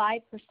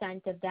 85%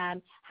 of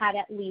them had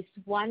at least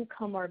one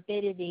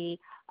comorbidity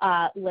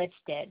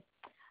listed.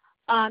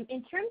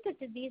 In terms of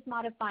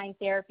disease-modifying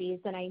therapies,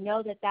 and I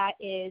know that that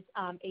is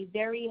a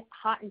very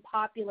hot and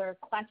popular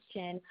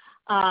question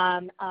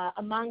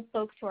among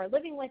folks who are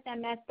living with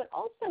MS, but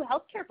also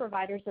healthcare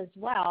providers as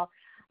well,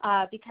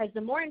 because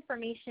the more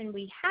information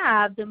we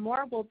have, the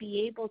more we'll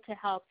be able to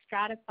help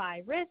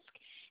stratify risk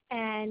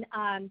and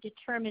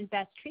determine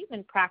best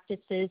treatment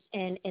practices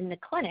in the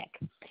clinic.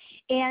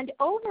 And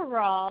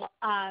overall,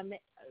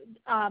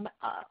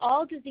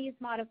 all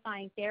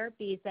disease-modifying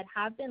therapies that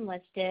have been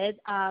listed,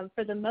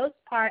 for the most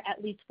part,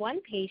 at least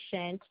one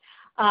patient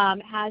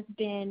has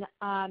been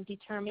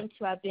determined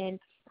to have been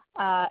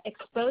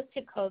exposed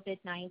to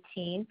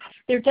COVID-19.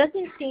 There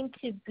doesn't seem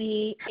to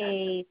be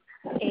a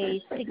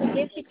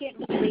significant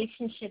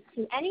relationship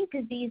to any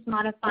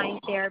disease-modifying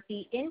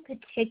therapy in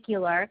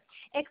particular,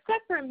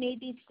 except for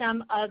maybe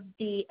some of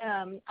the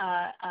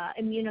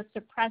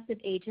immunosuppressive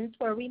agents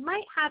where we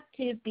might have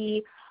to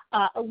be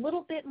a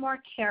little bit more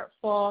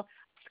careful,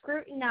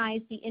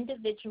 scrutinize the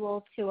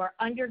individuals who are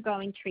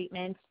undergoing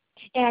treatments.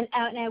 And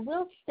I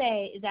will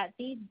say that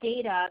these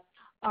data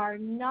are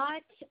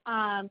not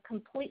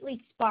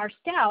completely sparsed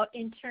out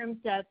in terms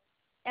of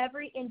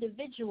every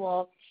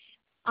individual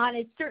on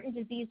a certain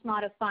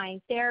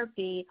disease-modifying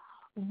therapy.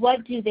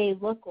 What do they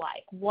look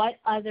like? What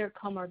other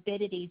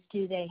comorbidities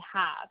do they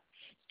have?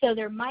 So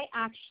there might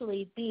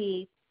actually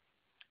be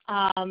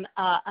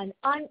an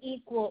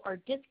unequal or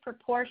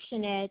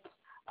disproportionate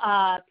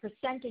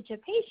percentage of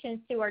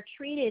patients who are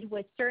treated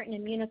with certain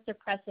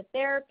immunosuppressive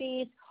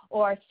therapies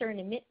or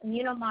certain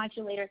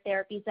immunomodulator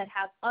therapies that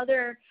have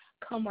other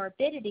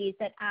comorbidities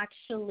that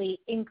actually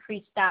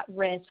increase that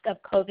risk of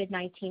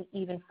COVID-19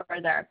 even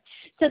further.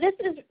 So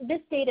this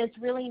data is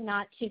really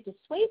not to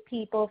dissuade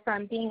people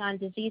from being on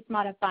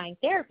disease-modifying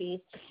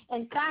therapies.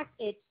 In fact,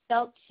 it's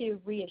felt to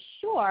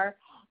reassure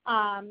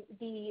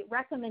the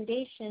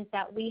recommendations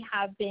that we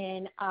have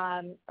been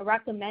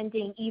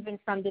recommending even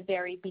from the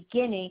very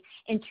beginning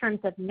in terms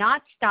of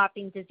not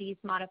stopping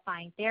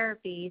disease-modifying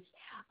therapies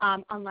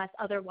unless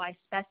otherwise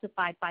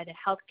specified by the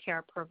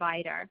healthcare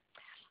provider.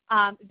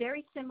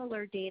 Very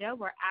similar data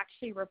were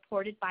actually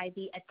reported by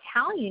the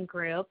Italian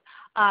group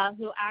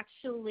who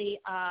actually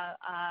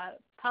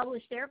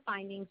published their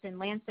findings in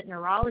Lancet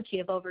Neurology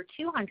of over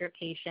 200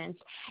 patients,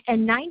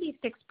 and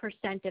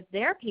 96% of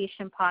their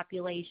patient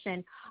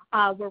population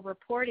were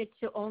reported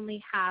to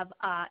only have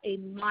a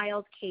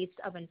mild case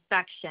of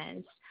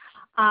infections.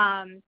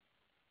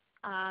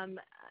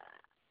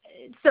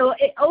 So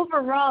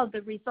overall,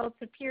 the results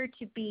appear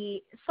to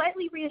be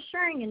slightly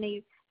reassuring, and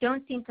they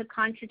don't seem to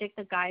contradict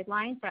the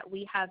guidelines that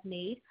we have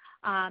made,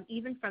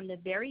 even from the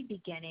very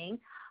beginning.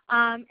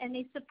 And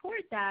they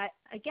support that,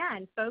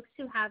 again, folks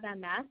who have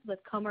MS with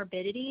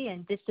comorbidity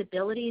and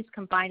disabilities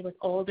combined with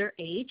older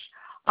age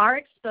are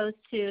exposed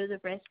to the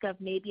risk of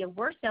maybe a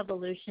worse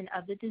evolution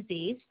of the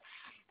disease.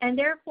 And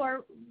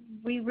therefore,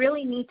 we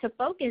really need to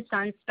focus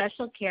on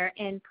special care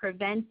in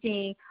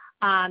preventing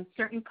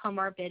certain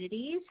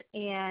comorbidities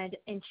and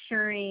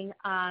ensuring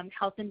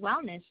health and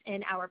wellness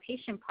in our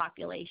patient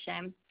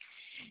population.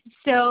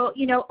 So,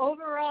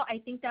 overall, I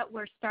think that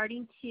we're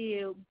starting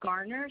to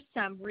garner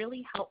some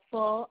really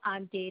helpful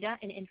data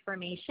and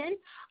information,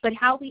 but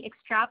how we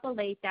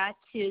extrapolate that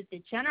to the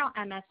general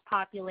MS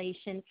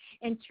population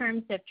in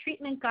terms of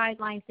treatment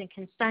guidelines and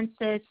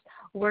consensus,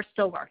 we're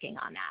still working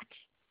on that.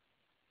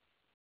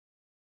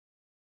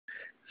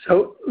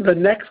 So the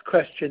next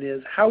question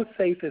is, how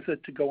safe is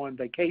it to go on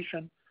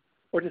vacation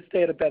or to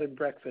stay at a bed and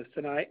breakfast?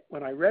 And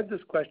when I read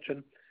this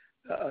question,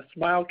 a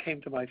smile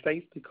came to my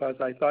face because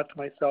I thought to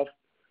myself,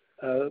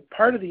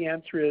 part of the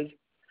answer is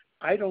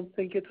I don't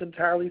think it's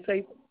entirely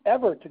safe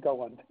ever to go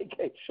on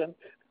vacation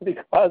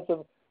because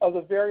of of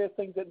the various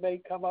things that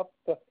may come up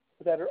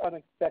that are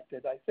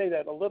unexpected. I say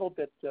that a little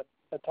bit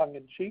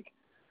tongue-in-cheek,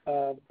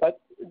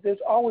 but there's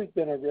always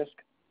been a risk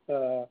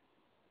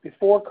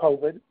before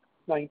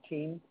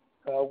COVID-19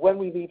 when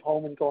we leave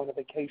home and go on a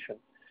vacation.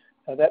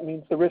 That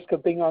means the risk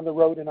of being on the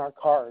road in our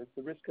cars,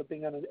 the risk of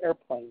being on an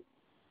airplane,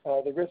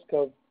 the risk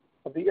of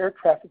the air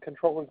traffic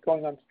controllers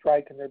going on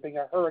strike and there being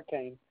a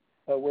hurricane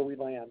where we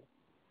land.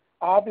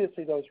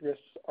 Obviously, those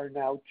risks are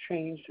now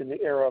changed in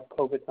the era of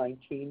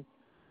COVID-19,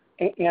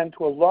 and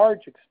to a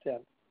large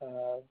extent,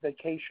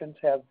 vacations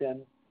have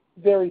been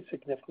very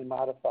significantly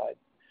modified.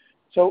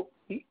 So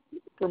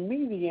for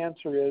me, the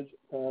answer is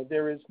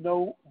there is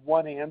no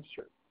one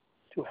answer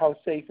to how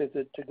safe is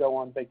it to go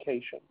on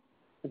vacation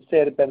and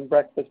stay at a bed and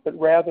breakfast, but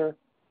rather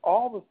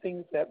all the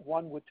things that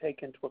one would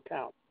take into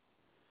account.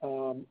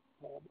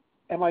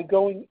 Am I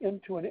going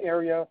into an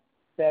area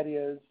that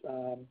is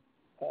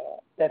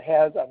that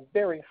has a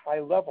very high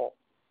level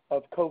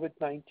of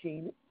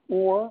COVID-19,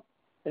 or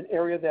an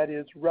area that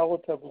is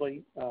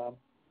relatively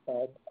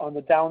on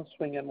the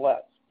downswing and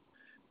less?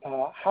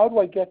 How do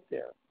I get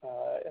there?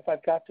 If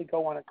I've got to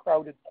go on a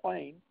crowded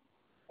plane,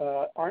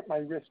 aren't my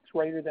risks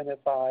greater than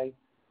if I,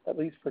 at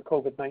least for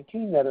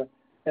COVID-19,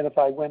 than if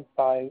I went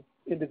by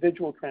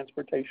individual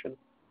transportation,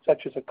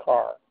 such as a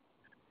car?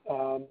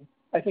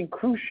 I think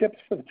cruise ships,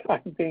 for the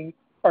time being,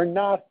 are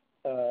not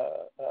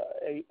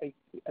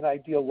an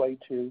ideal way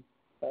to,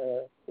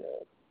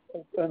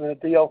 an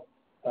ideal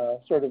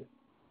sort of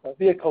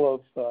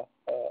vehicle of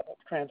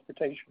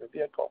transportation or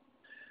vehicle.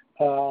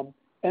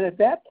 And at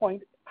that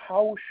point,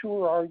 how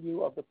sure are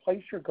you of the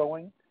place you're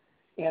going,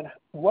 and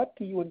what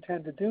do you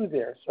intend to do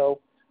there?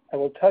 So I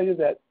will tell you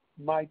that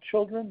my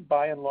children,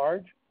 by and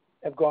large,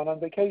 have gone on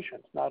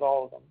vacations, not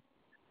all of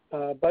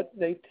them. But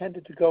they've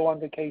tended to go on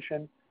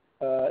vacation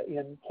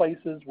in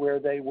places where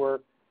they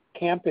were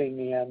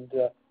camping and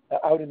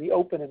out in the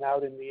open and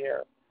out in the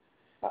air.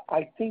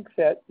 I think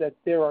that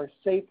there are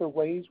safer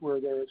ways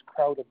where there is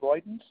crowd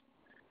avoidance.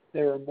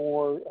 There are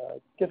more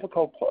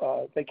difficult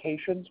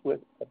vacations with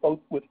both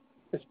with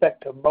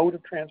respect to mode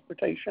of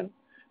transportation,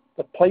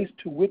 the place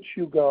to which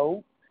you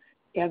go,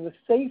 and the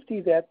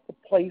safety that the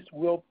place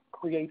will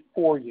create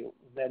for you.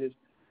 That is,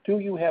 do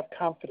you have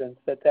confidence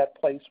that that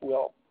place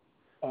will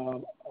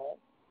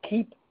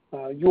keep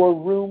your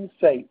room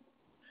safe,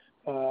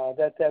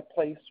 that that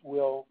place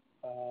will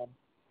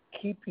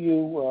keep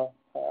you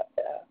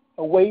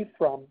away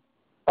from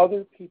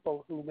other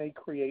people who may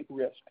create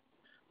risk,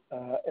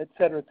 et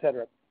cetera, et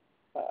cetera.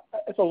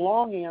 It's a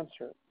long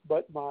answer,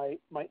 but my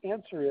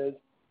answer is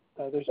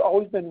there's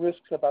always been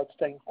risks about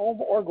staying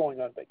home or going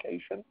on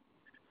vacation.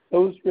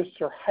 Those risks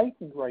are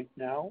heightened right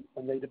now,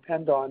 and they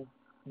depend on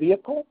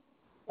vehicle,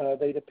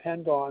 they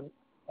depend on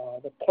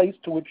the place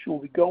to which you will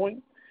be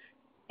going,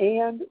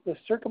 and the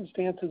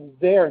circumstances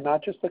there,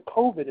 not just the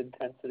COVID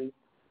intensity,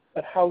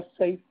 but how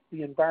safe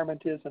the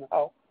environment is and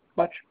how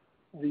much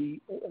you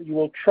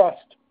will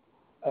trust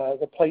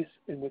the place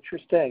in which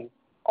you're staying.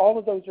 All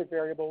of those are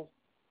variables.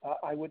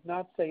 I would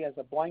not say as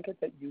a blanket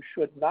that you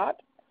should not,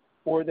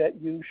 or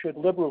that you should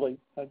liberally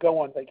go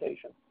on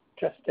vacation.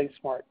 Just stay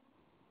smart.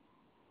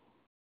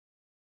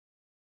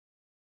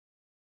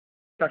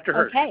 Dr.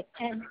 Hersh. Okay,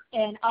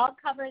 and I'll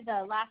cover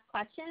the last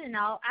question, and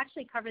I'll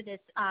actually cover this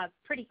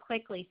pretty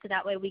quickly, so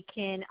that way we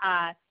can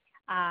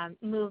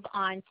move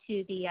on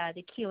to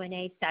the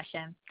Q&A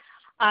session.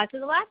 So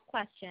the last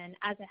question,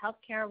 as a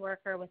healthcare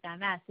worker with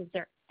MS, is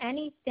there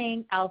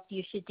anything else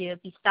you should do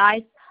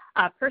besides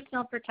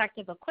personal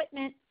protective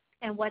equipment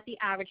and what the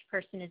average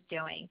person is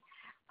doing?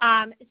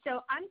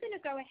 So I'm going to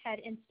go ahead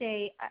and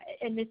say,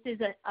 and this is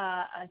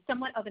a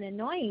somewhat of an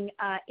annoying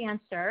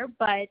answer,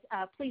 but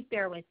please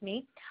bear with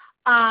me.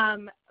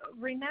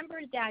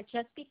 Remember that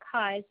just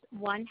because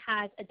one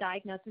has a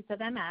diagnosis of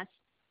MS,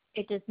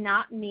 it does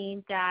not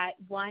mean that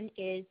one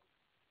is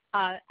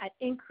at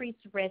increased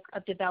risk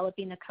of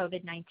developing a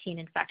COVID-19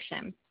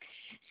 infection.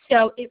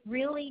 So it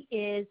really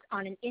is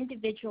on an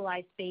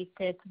individualized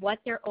basis what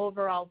their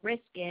overall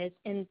risk is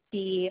in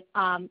the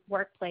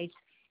workplace,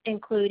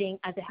 including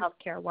as a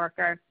healthcare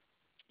worker.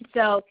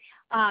 So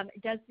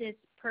does this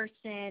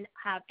person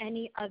have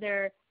any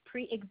other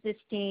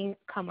pre-existing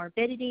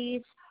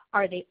comorbidities?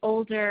 Are they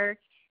older?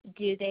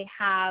 Do they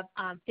have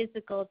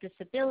physical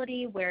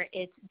disability where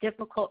it's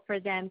difficult for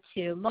them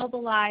to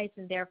mobilize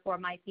and therefore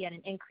might be at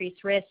an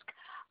increased risk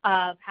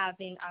of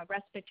having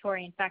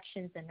respiratory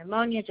infections and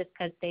pneumonia just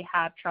because they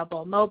have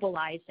trouble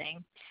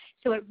mobilizing?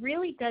 So it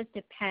really does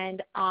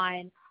depend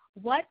on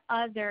what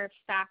other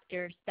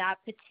factors that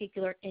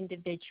particular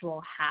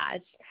individual has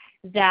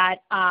that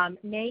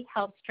may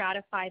help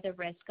stratify the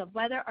risk of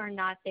whether or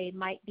not they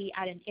might be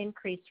at an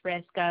increased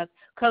risk of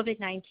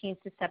COVID-19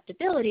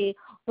 susceptibility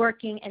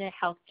working in a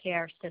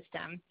healthcare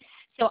system.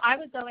 So I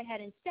would go ahead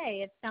and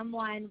say if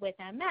someone with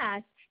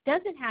MS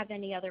doesn't have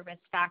any other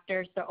risk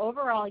factors, they're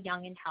overall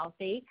young and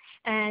healthy,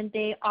 and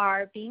they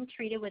are being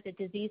treated with a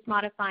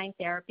disease-modifying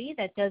therapy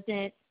that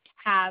doesn't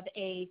have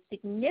a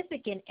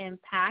significant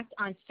impact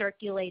on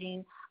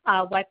circulating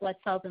white blood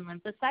cells and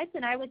lymphocytes.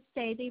 And I would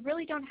say they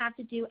really don't have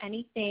to do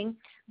anything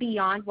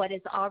beyond what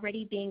is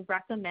already being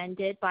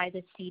recommended by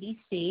the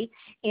CDC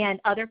and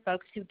other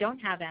folks who don't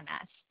have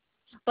MS.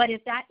 But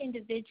if that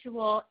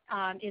individual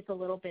is a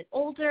little bit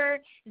older,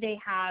 they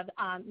have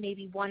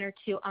maybe one or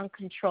two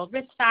uncontrolled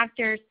risk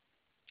factors,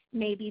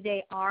 maybe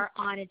they are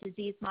on a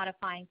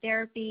disease-modifying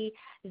therapy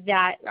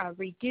that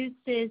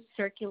reduces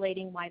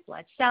circulating white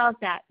blood cells,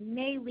 that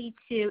may lead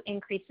to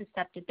increased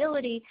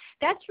susceptibility,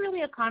 that's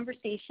really a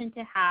conversation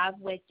to have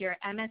with your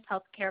MS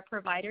healthcare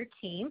provider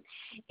team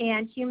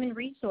and human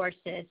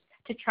resources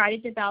to try to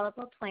develop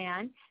a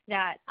plan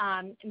that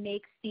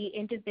makes the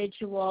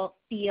individual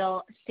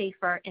feel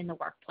safer in the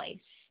workplace.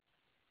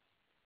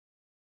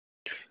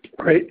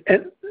 Great.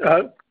 And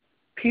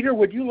Peter,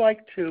 would you like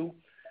to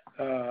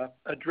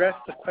address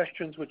the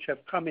questions which have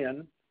come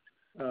in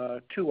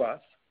to us?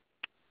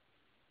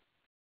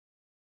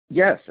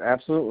 Yes,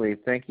 absolutely.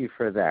 Thank you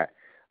for that.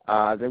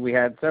 We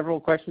had several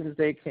questions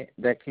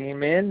that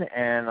came in,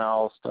 and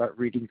I'll start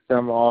reading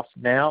some off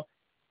now.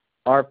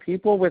 Are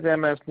people with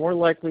MS more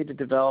likely to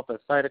develop a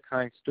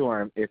cytokine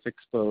storm if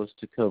exposed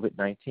to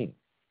COVID-19?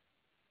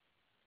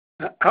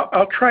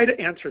 I'll try to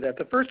answer that.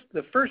 The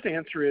first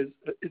answer is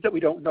that we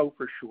don't know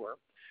for sure.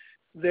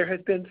 There has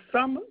been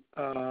some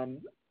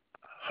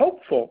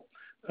hopeful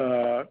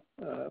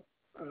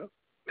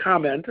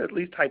comment, at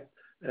least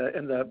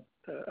in the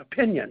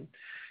opinion,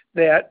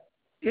 that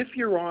if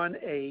you're on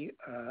an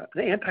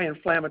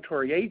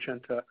anti-inflammatory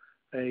agent,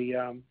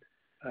 a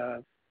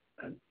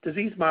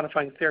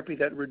disease-modifying therapy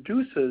that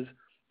reduces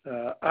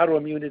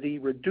autoimmunity,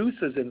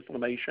 reduces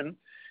inflammation,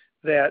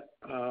 that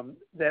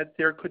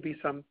there could be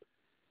some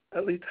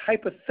at least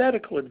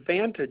hypothetical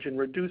advantage in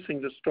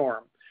reducing the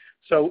storm.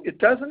 So it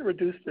doesn't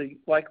reduce the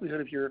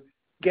likelihood of your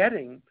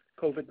getting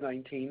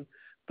COVID-19,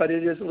 but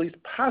it is at least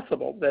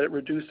possible that it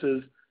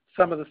reduces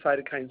some of the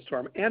cytokine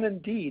storm. And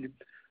indeed,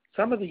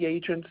 some of the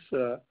agents,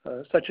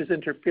 such as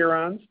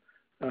interferons,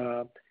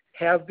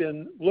 have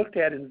been looked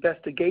at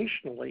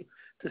investigationally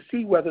to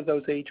see whether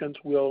those agents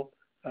will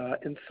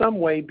in some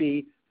way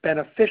be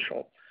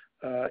beneficial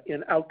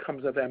in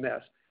outcomes of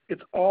MS.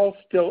 It's all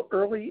still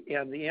early,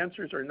 and the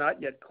answers are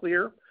not yet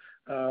clear,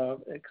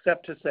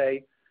 except to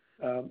say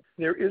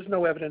there is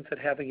no evidence that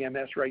having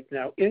MS right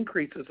now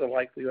increases the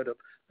likelihood of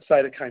a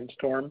cytokine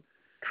storm.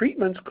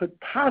 Treatments could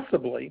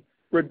possibly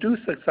reduce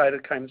the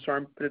cytokine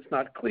storm, but it's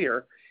not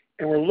clear.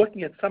 And we're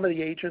looking at some of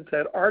the agents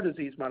that are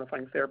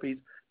disease-modifying therapies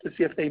to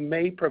see if they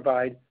may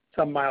provide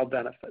some mild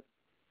benefit.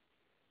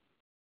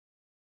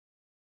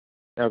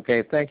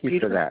 Okay, thank you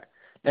Peter? for that.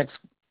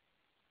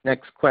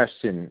 Next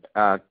question.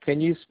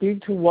 Can you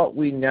speak to what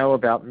we know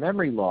about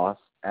memory loss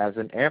as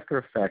an after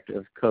effect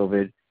of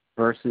COVID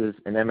versus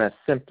an MS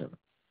symptom?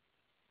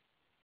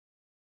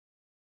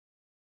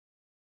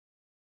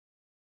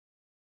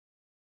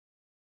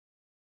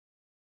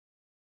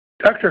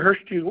 Dr.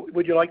 Hersh,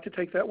 would you like to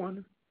take that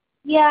one?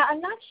 Yeah, I'm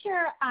not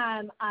sure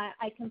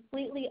I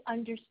completely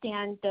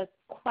understand the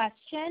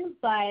question,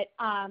 but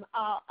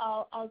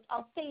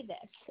I'll say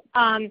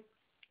this.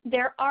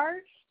 There are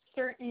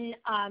certain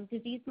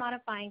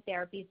disease-modifying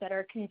therapies that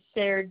are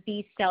considered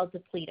B-cell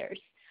depleters,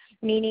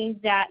 meaning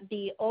that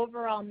the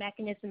overall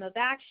mechanism of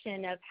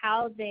action of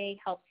how they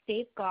help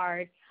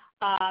safeguard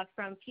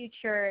from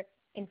future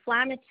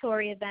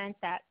inflammatory events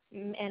that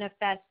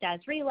manifest as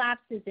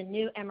relapses and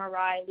new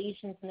MRI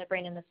lesions in the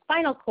brain and the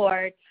spinal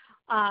cord,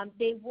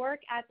 they work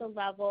at the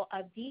level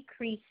of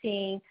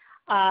decreasing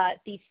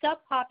the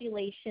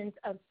subpopulations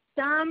of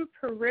some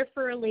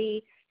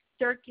peripherally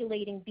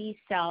circulating B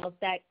cells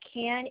that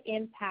can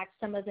impact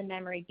some of the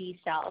memory B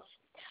cells.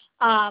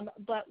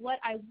 But what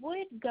I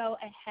would go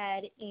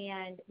ahead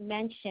and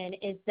mention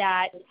is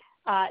that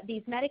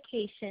these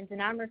medications,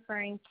 and I'm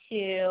referring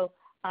to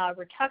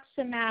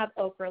rituximab,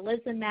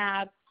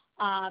 ocrelizumab,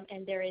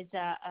 and there is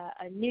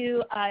a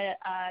new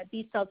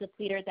B-cell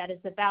depleter that is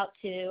about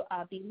to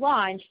be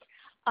launched.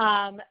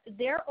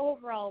 Their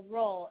overall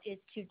role is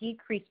to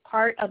decrease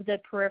part of the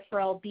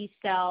peripheral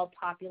B-cell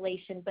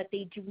population, but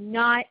they do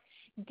not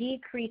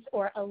decrease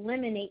or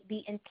eliminate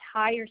the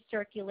entire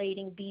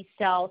circulating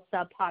B-cell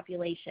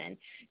subpopulation.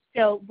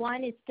 So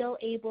one is still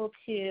able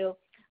to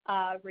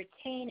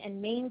retain and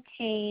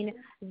maintain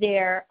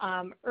their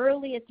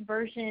earliest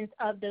versions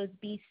of those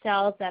B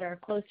cells that are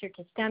closer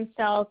to stem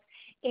cells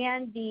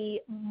and the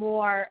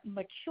more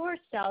mature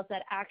cells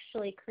that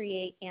actually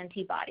create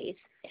antibodies.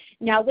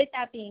 Now, with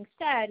that being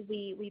said,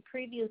 we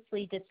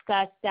previously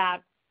discussed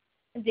that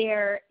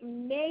there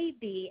may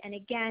be, and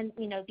again,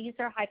 these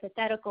are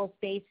hypotheticals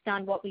based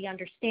on what we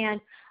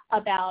understand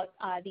about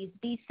these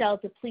B-cell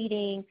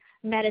depleting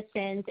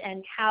medicines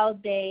and how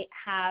they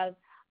have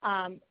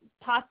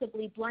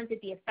possibly blunted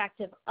the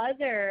effect of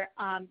other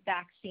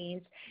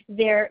vaccines.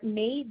 There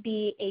may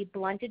be a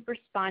blunted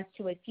response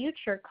to a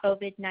future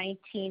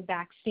COVID-19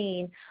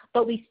 vaccine,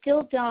 but we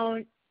still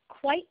don't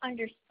quite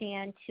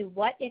understand to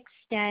what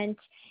extent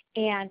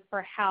and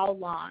for how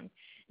long.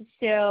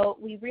 So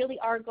we really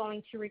are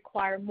going to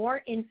require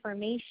more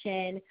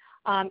information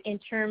in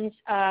terms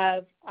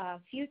of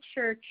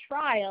future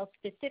trials,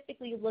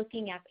 specifically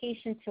looking at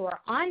patients who are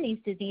on these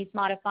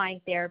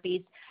disease-modifying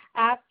therapies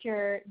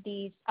after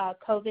these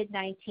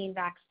COVID-19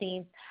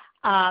 vaccines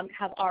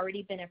have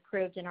already been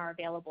approved and are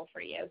available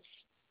for use.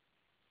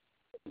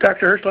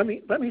 Dr. Hersh,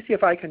 let me see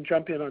if I can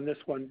jump in on this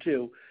one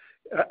too.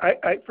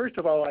 First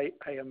of all, I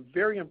am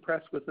very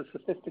impressed with the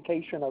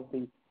sophistication of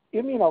the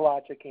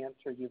immunologic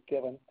answer you've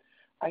given.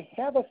 I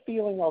have a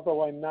feeling,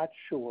 although I'm not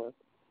sure,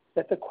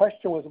 that the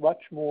question was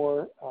much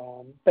more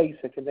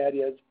basic, and that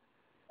is,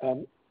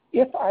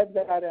 if I've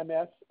got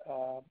MS,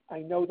 I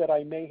know that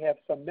I may have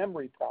some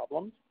memory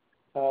problems.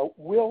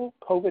 Will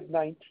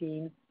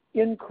COVID-19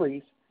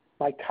 increase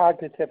my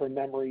cognitive or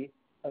memory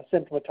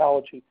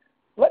symptomatology?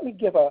 Let me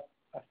give a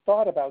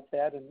thought about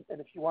that, and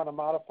if you want to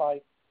modify,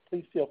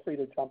 please feel free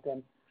to jump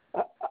in.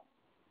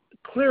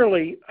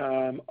 Clearly,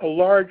 a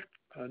large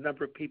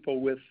number of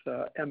people with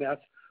MS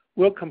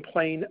will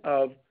complain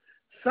of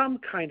some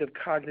kind of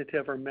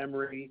cognitive or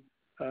memory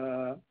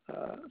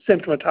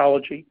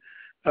symptomatology,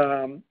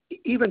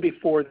 even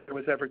before there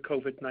was ever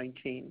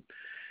COVID-19.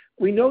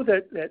 We know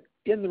that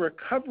in the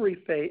recovery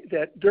phase,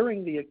 that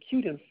during the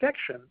acute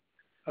infection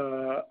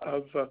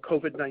of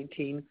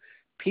COVID-19,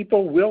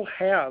 people will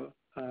have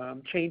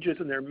changes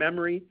in their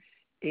memory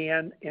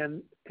and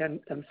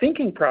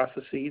thinking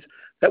processes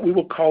that we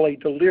will call a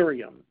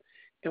delirium.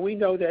 And we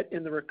know that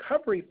in the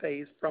recovery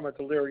phase from a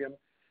delirium,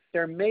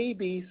 there may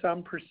be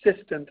some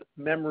persistent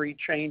memory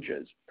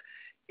changes.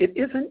 It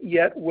isn't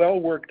yet well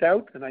worked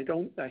out, and I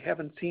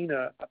haven't seen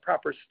a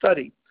proper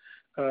study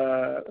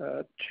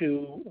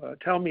to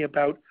tell me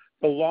about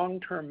the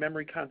long-term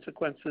memory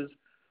consequences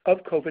of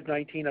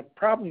COVID-19, a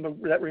problem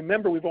that,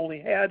 remember, we've only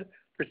had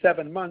for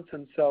 7 months,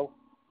 and so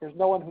there's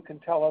no one who can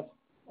tell us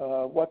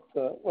what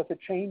the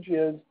change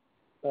is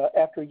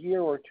after a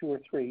year or 2 or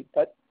 3.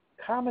 But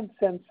common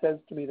sense says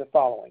to me the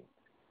following: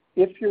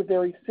 if you're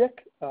very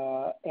sick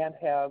and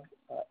have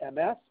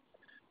MS,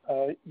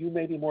 you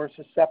may be more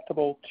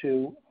susceptible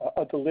to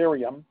a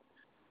delirium.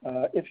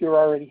 If you're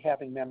already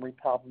having memory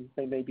problems,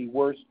 they may be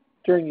worse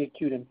during the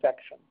acute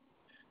infection.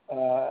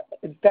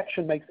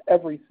 Infection makes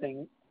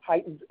everything,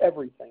 heightens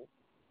everything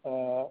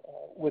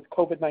with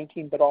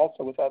COVID-19, but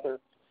also with other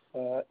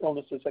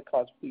illnesses that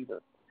cause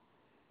fever.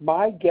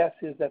 My guess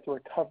is that the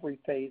recovery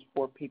phase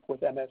for people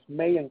with MS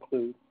may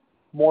include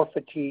more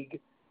fatigue,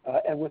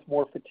 and with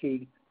more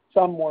fatigue,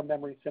 some more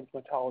memory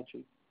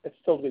symptomatology. It's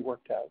still to be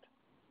worked out.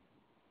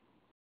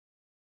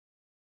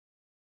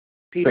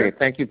 Peter? Great.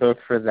 Thank you both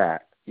for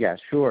that. Yeah,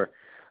 sure.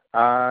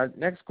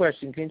 Next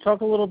question. Can you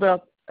talk a little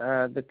about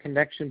the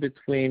connection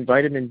between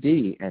vitamin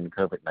D and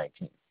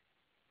COVID-19?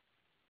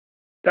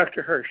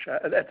 Dr.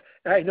 Hersh,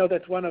 I know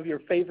that's one of your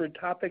favorite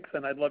topics,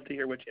 and I'd love to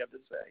hear what you have to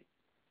say.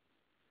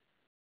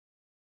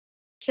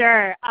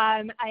 Sure.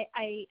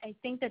 I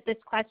think that this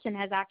question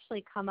has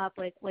actually come up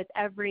with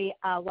every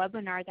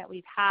webinar that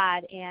we've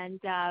had, and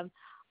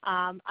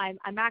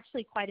I'm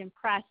actually quite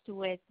impressed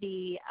with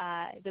the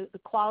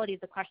quality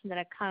of the question that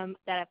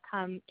have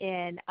come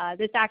in.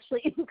 This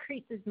actually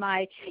increases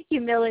my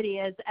humility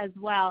as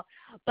well.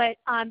 But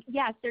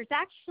yes, there's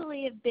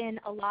actually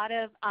been a lot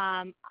of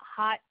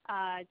hot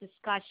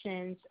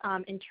discussions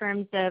in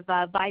terms of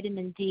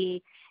vitamin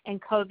D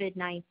and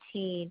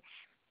COVID-19.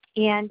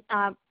 And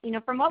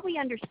from what we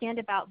understand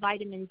about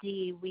vitamin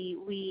D,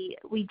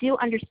 we do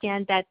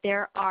understand that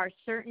there are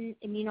certain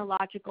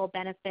immunological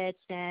benefits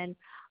and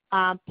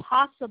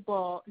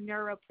possible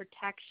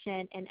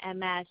neuroprotection in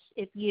MS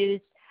if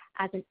used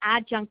as an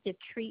adjunctive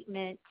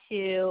treatment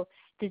to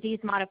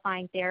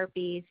disease-modifying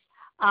therapies.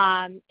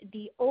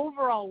 The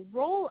overall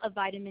role of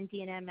vitamin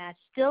D in MS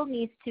still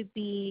needs to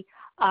be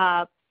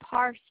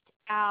parsed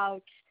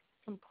out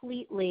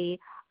completely,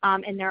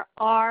 and there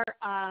are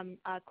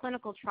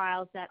clinical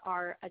trials that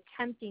are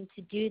attempting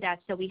to do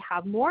that, so we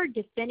have more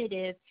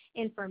definitive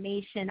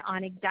information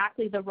on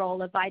exactly the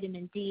role of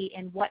vitamin D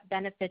and what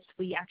benefits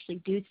we actually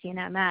do see in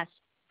MS.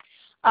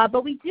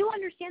 But we do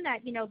understand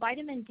that,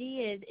 vitamin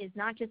D is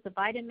not just a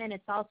vitamin,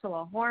 it's also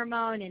a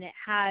hormone, and it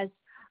has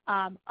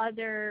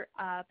other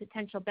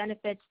potential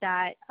benefits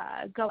that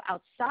go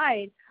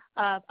outside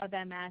of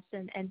MS,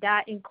 and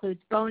that includes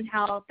bone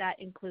health,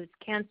 that includes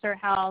cancer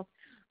health,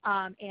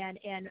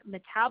 and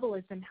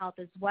metabolism health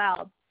as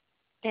well.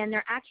 And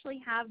there actually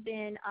have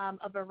been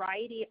a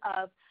variety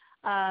of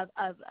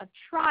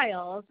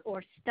trials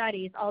or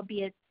studies,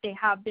 albeit they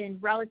have been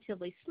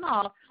relatively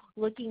small,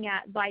 looking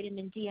at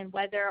vitamin D and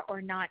whether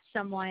or not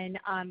someone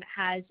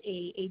has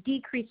a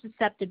decreased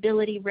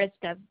susceptibility risk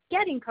of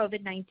getting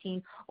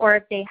COVID-19 or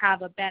if they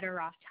have a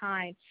better off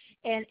time.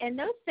 And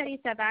those studies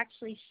have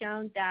actually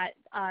shown that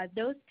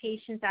those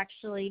patients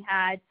actually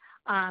had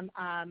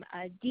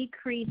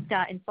decreased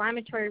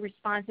inflammatory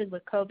responses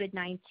with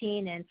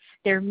COVID-19, and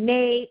there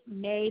may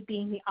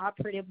being the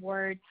operative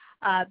word,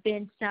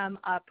 been some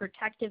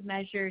protective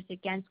measures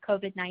against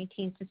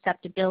COVID-19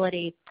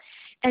 susceptibility.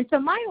 And so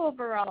my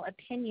overall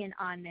opinion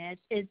on this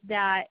is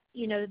that,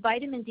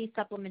 vitamin D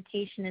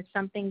supplementation is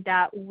something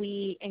that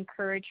we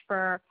encourage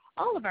for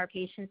all of our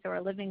patients who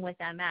are living with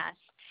MS.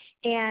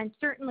 And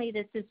certainly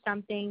this is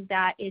something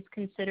that is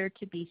considered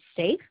to be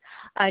safe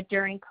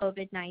during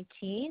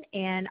COVID-19,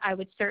 and I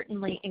would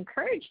certainly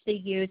encourage the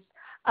use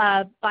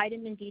of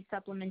vitamin D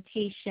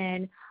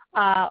supplementation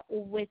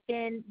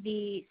within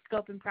the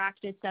scope and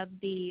practice of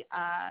the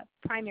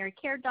primary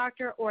care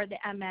doctor or the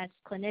MS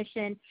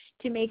clinician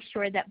to make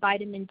sure that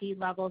vitamin D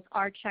levels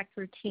are checked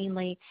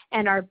routinely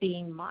and are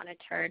being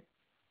monitored.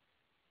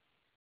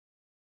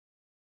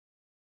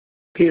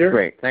 Peter?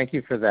 Great. Thank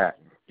you for that.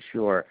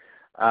 Sure.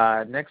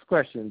 Next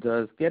question.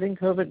 Does getting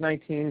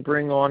COVID-19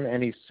 bring on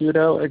any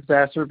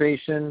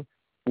pseudo-exacerbation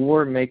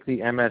or make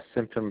the MS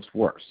symptoms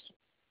worse?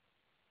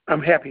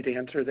 I'm happy to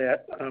answer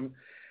that.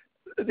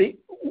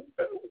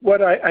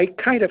 I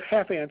kind of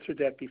half answered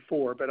that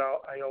before, but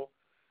I'll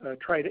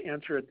try to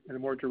answer it in a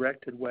more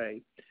directed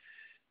way.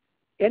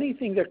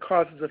 Anything that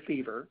causes a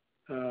fever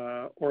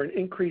or an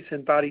increase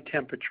in body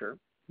temperature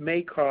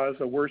may cause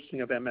a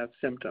worsening of MS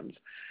symptoms.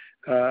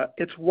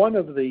 It's one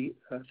of the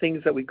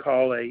things that we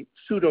call a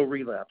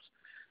pseudo-relapse.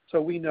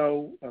 So we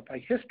know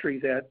by history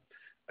that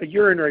a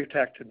urinary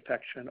tract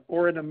infection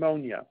or a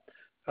pneumonia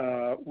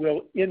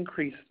will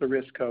increase the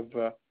risk of,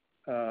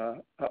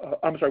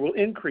 will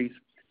increase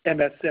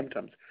MS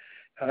symptoms.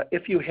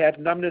 If you had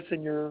numbness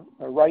in your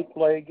right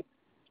leg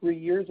 3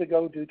 years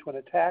ago due to an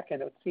attack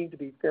and it seemed to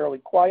be fairly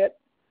quiet,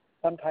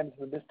 sometimes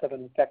in the midst of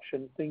an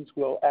infection, things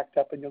will act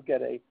up and you'll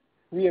get a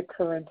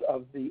reoccurrence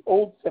of the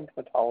old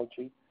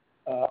symptomatology,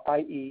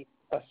 i.e.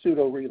 a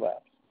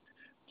pseudo-relapse.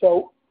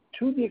 So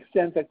to the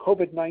extent that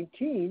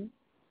COVID-19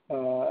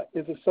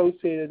 is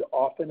associated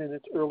often in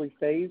its early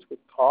phase with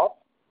cough,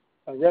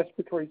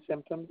 respiratory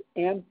symptoms,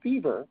 and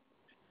fever,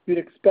 you'd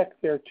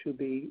expect there to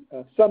be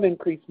some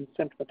increase in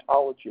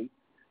symptomatology,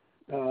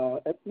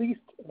 at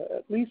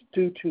least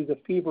due to the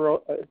fever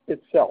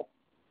itself.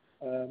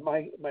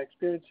 My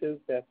experience is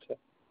that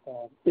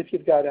if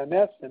you've got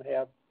MS and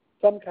have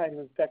some kind of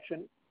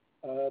infection,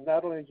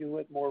 not only are you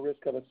at more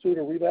risk of a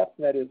pseudo-relapse,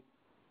 and that is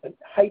a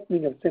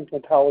heightening of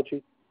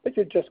symptomatology, but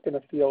you're just going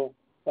to feel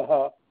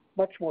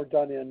much more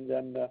done in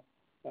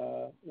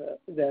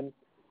than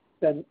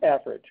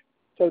average.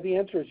 So the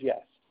answer is yes.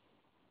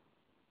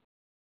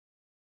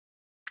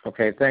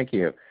 Okay, thank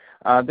you.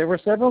 There were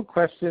several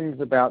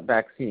questions about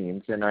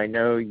vaccines, and I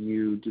know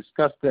you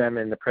discussed them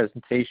in the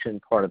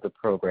presentation part of the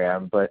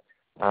program, but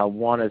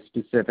one as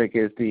specific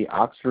is the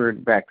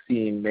Oxford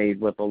vaccine made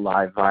with a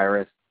live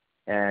virus,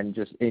 and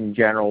just in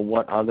general,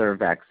 what other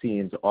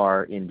vaccines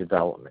are in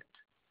development?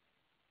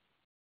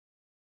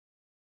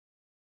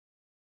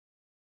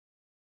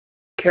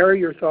 Carrie,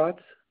 your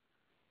thoughts?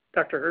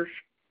 Dr. Hersh?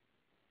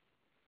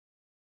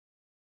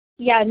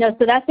 Yeah, no,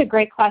 so that's a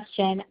great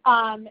question.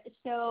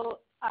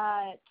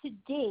 To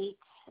date,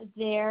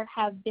 there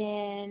have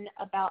been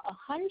about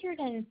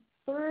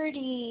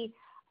 130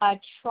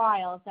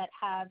 trials that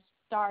have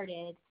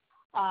started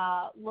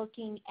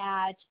looking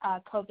at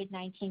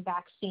COVID-19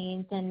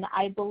 vaccines, and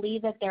I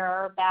believe that there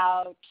are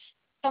about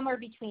somewhere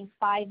between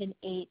 5 and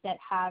 8 that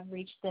have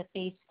reached the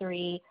phase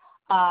 3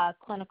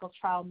 clinical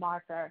trial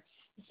marker.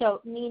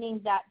 So meaning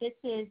that this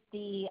is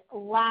the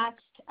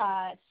last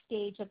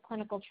stage of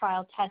clinical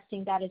trial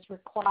testing that is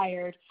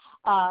required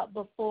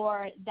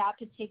before that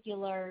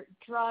particular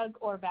drug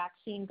or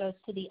vaccine goes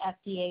to the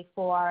FDA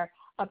for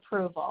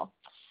approval.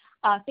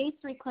 Phase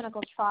 3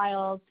 clinical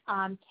trials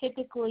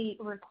typically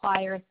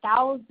require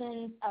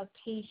thousands of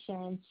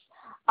patients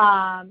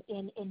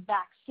in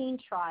vaccine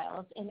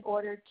trials in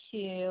order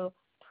to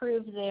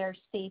prove their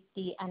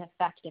safety and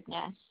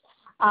effectiveness.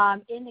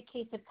 In the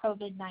case of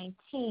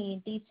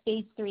COVID-19, these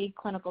phase 3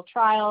 clinical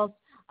trials,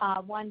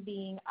 one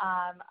being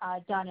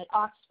done at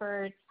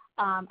Oxford,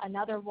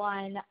 another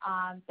one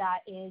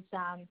that is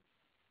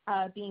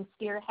being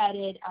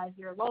spearheaded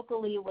here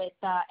locally with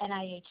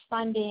NIH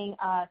funding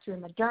through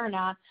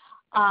Moderna,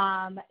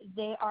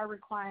 they are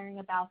requiring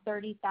about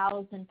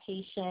 30,000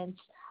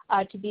 patients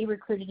to be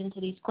recruited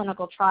into these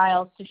clinical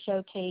trials to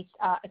showcase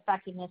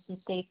effectiveness and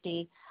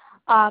safety.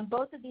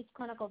 Both of these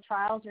clinical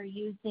trials are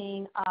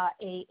using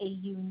a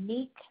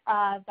unique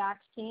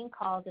vaccine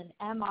called an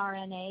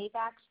mRNA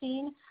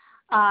vaccine.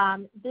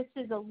 This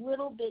is a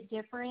little bit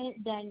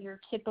different than your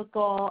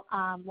typical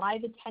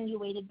live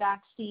attenuated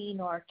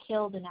vaccine or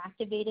killed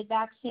inactivated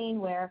vaccine,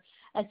 where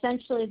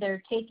essentially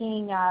they're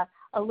taking a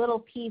little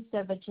piece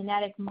of a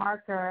genetic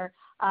marker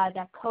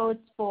that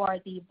codes for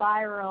the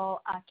viral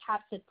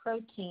capsid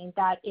protein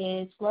that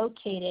is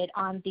located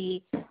on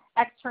the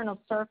external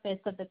surface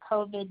of the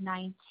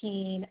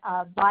COVID-19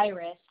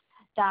 virus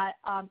that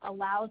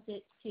allows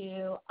it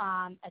to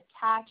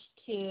attach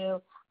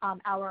to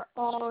our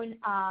own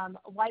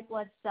white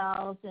blood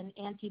cells and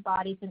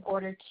antibodies in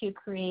order to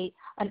create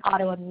an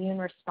autoimmune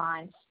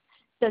response.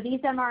 So these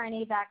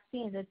mRNA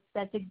vaccines,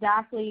 that's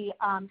exactly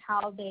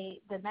how the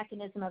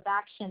mechanism of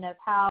action of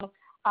how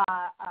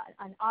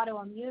an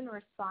autoimmune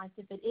response,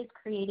 if it is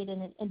created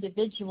in an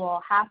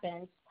individual,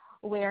 happens,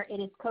 where it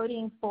is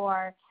coding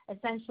for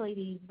essentially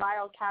these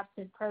viral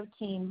capsid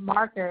protein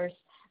markers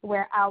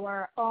where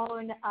our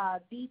own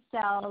B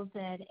cells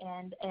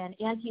and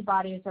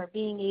antibodies are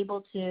being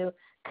able to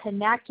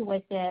connect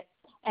with it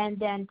and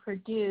then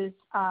produce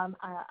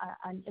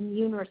an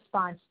immune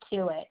response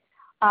to it.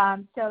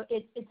 So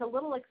it's a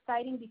little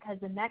exciting because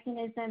the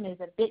mechanism is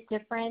a bit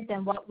different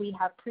than what we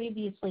have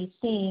previously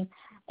seen.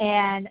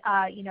 And,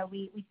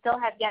 we still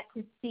have yet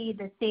to see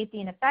the safety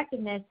and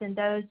effectiveness in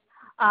those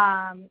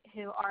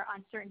who are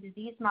on certain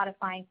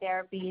disease-modifying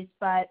therapies,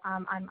 but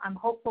I'm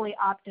hopefully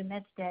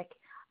optimistic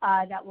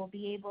that we'll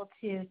be able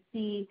to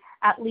see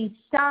at least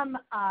some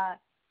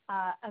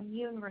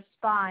immune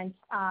response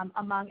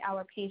among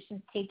our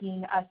patients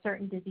taking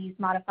certain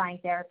disease-modifying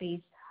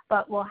therapies.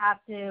 But we'll have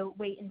to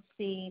wait and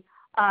see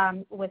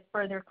with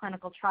further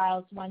clinical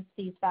trials once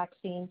these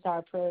vaccines are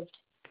approved.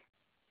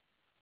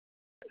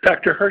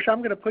 Dr. Hersh, I'm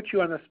going to put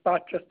you on the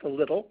spot just a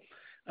little.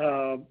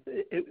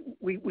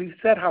 We've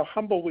said how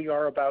humble we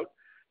are about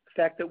the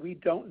fact that we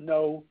don't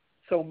know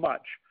so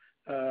much,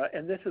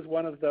 and this is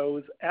one of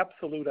those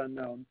absolute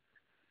unknowns.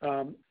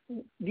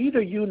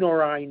 Neither you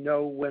nor I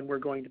know when we're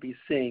going to be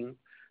seeing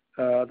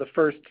the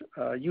first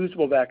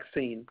usable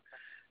vaccine.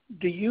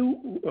 Do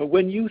you,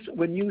 when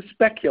you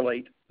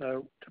speculate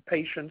to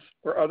patients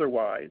or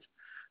otherwise,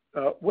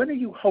 when are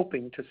you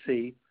hoping to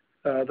see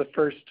the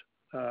first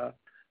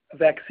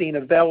vaccine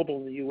available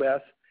in the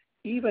U.S.,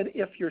 even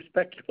if your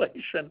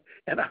speculation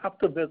and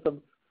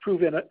optimism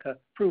prove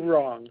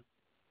wrong?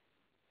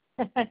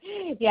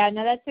 Yeah,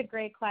 no, that's a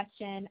great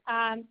question.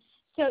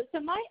 So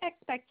my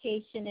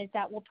expectation is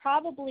that we'll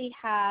probably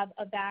have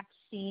a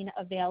vaccine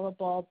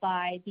available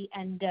by the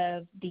end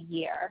of the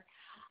year,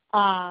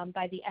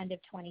 by the end of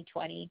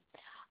 2020.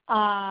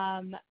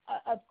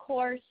 Of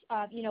course,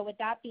 with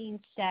that being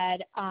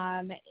said,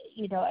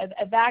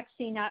 a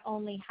vaccine not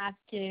only has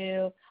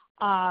to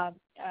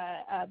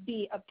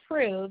be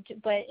approved,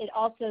 but it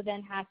also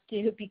then has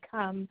to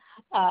become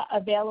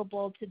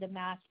available to the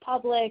mass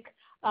public,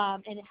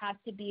 and it has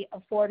to be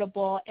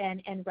affordable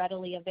and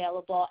readily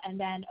available, and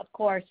then, of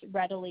course,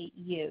 readily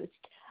used.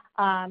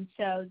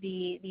 So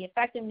the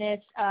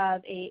effectiveness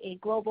of a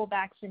global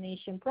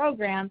vaccination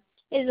program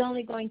is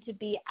only going to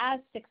be as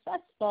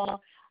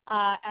successful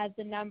as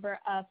the number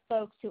of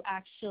folks who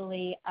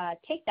actually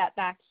take that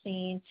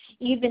vaccine,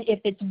 even if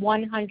it's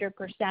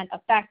 100%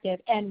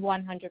 effective and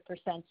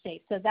 100%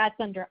 safe. So that's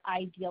under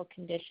ideal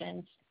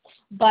conditions.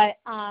 But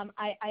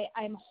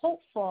I'm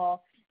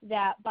hopeful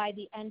that by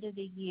the end of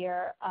the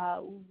year,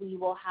 we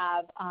will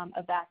have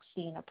a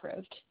vaccine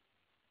approved.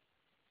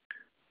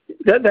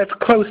 That's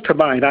close to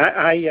mine.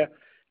 I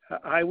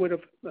would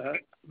have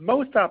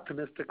most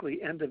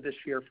optimistically end of this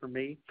year for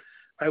me.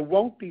 I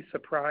won't be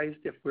surprised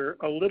if we're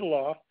a little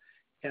off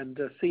and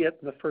see it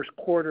in the first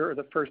quarter or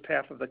the first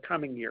half of the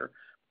coming year.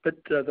 But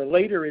the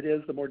later it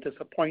is, the more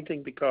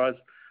disappointing, because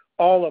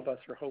all of us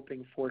are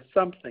hoping for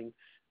something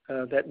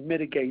that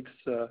mitigates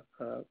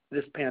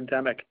this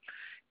pandemic.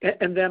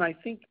 And then I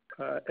think,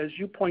 as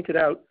you pointed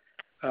out,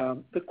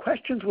 the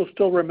questions will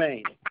still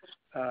remain.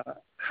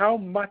 How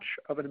much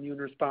of an immune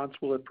response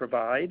will it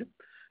provide?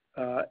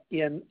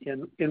 In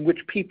which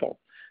people?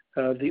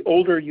 The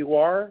older you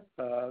are,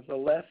 the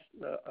less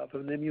of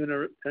an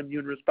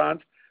immune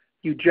response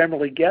you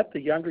generally get. The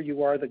younger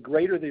you are, the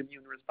greater the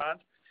immune response.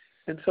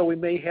 And so we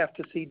may have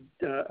to see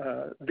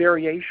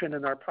variation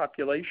in our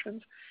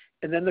populations.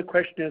 And then the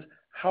question is,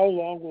 how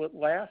long will it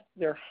last?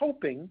 They're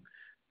hoping,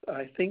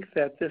 I think,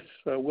 that this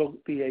will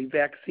be a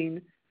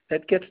vaccine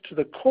that gets to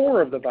the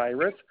core of the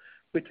virus,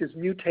 which is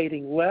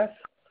mutating less,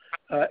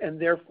 and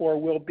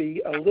therefore will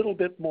be a little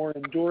bit more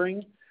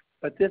enduring.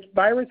 But this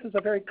virus is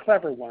a very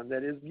clever one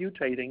that is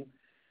mutating,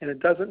 and it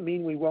doesn't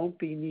mean we won't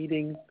be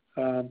needing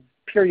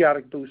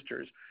periodic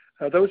boosters.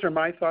 Those are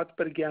my thoughts,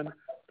 but again,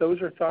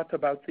 those are thoughts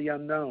about the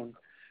unknown.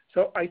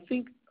 So I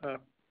think,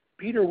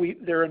 Peter,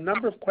 there are a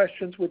number of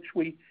questions which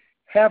we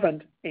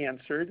haven't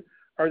answered.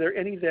 Are there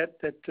any that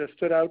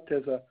stood out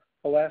as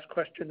a last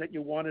question that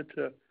you wanted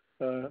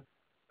to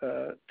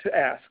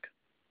ask?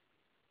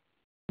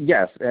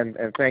 Yes, and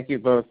thank you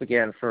both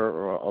again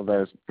for all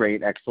those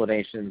great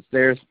explanations.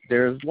 There's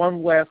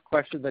one last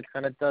question that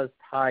kind of does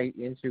tie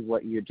into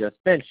what you just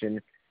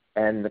mentioned,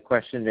 and the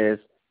question is,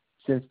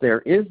 since there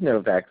is no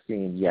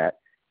vaccine yet,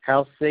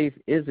 how safe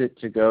is it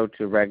to go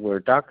to regular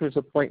doctor's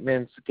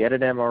appointments, get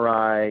an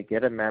MRI,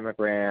 get a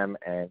mammogram,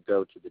 and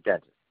go to the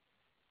dentist?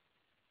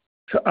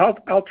 So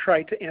I'll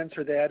try to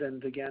answer that,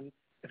 and again,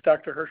 if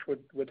Dr. Hersh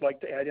would like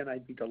to add in,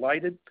 I'd be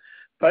delighted.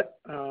 But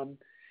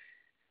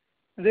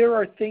there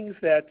are things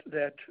that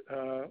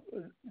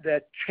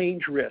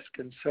change risk,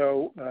 and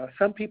so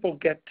some people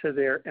get to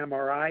their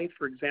MRI,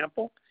 for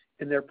example,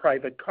 in their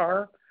private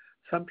car.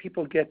 Some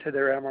people get to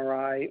their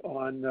MRI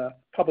on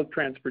public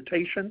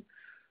transportation.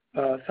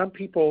 Some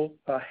people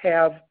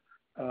have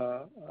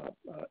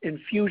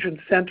infusion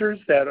centers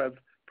that are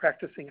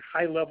practicing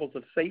high levels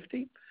of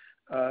safety.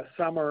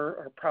 Some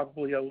are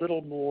probably a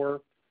little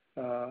more,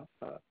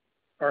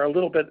 are a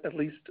little bit at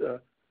least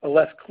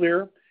less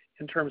clear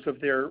in terms of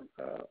their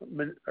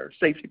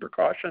safety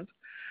precautions.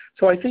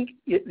 So I think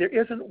there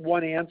isn't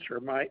one answer.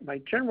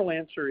 My general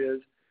answer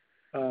is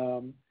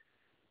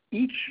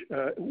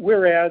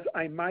whereas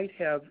I might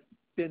have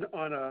been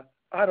on a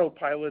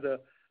autopilot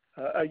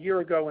a year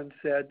ago and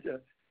said,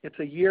 it's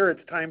a year,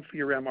 it's time for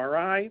your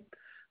MRI,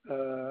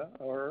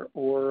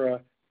 or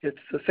it's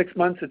 6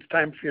 months, it's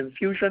time for your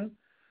infusion.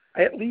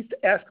 I at least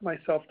ask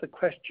myself the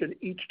question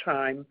each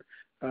time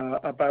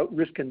about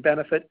risk and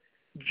benefit,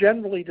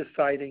 generally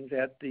deciding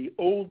that the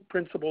old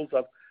principles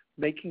of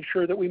making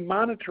sure that we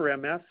monitor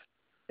MS,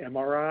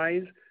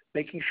 MRIs,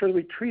 making sure that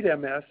we treat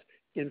MS,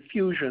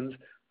 infusions,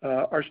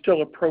 are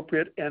still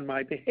appropriate, and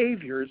my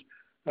behaviors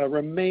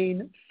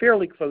remain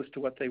fairly close to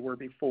what they were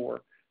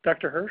before.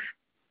 Dr. Hersh?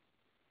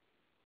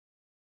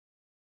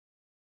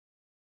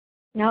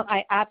 No,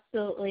 I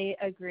absolutely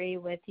agree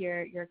with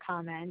your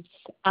comments.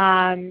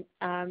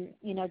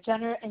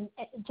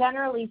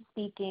 Generally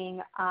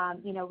speaking,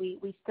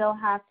 we still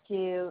have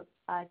to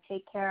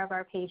take care of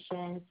our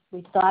patients.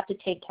 We still have to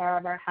take care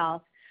of our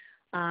health.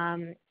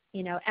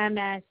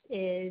 MS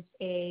is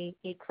a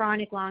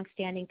chronic,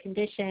 long-standing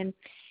condition,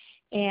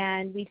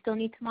 and we still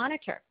need to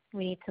monitor.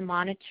 We need to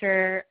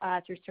monitor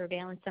through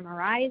surveillance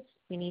MRIs.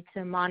 We need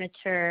to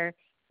monitor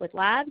with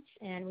labs,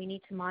 and we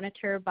need to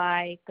monitor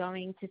by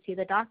going to see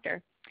the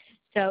doctor.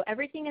 So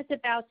everything is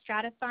about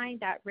stratifying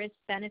that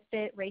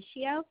risk-benefit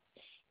ratio.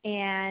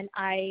 And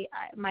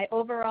my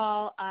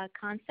overall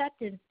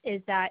concept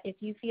is that if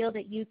you feel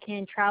that you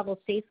can travel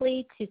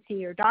safely to see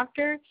your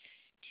doctor,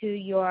 to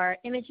your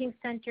imaging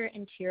center,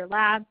 and to your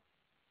lab,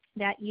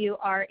 that you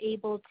are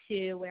able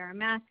to wear a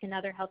mask, and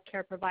other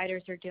healthcare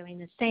providers are doing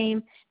the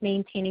same,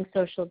 maintaining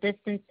social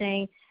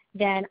distancing,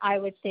 then I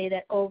would say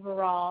that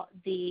overall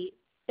the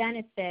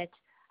benefit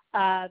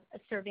of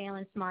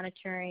surveillance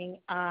monitoring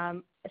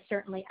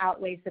certainly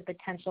outweighs the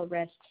potential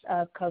risks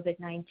of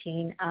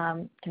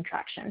COVID-19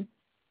 contraction.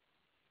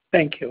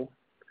 Thank you.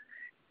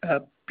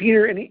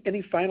 Peter,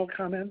 any final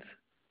comments?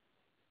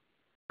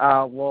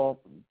 I want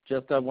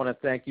to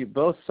thank you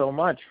both so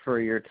much for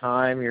your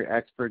time, your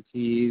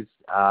expertise,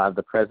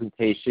 the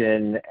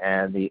presentation,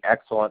 and the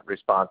excellent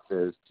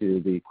responses to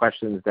the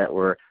questions that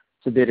were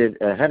submitted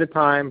ahead of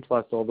time,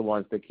 plus all the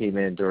ones that came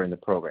in during the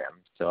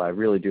program. So I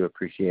really do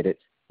appreciate it.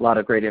 A lot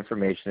of great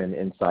information and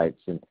insights,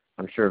 and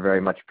I'm sure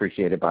very much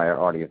appreciated by our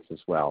audience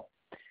as well.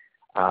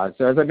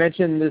 So as I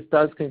mentioned, this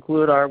does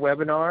conclude our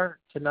webinar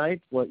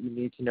tonight, What You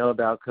Need to Know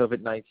About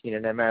COVID-19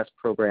 and MS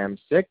Program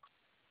 6.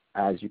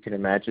 As you can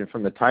imagine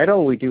from the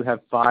title, we do have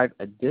 5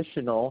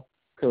 additional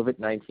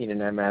COVID-19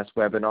 and MS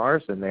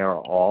webinars, and they are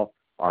all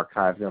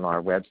archived on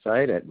our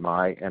website at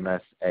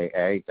mymsaa.org.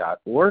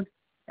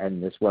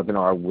 And this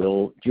webinar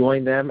will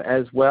join them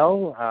as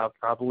well,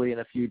 probably in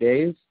a few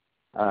days,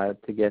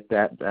 to get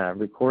that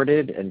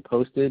recorded and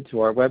posted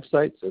to our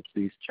website, so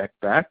please check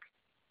back.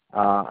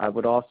 I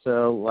would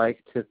also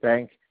like to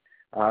thank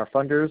our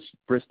funders,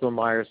 Bristol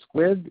Myers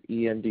Squibb,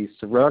 EMD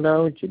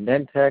Serono,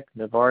 Genentech,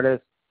 Novartis,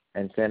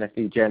 and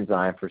Sanofi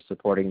Genzyme for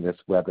supporting this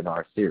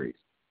webinar series.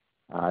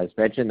 As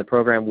mentioned, the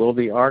program will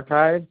be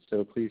archived,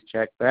 so please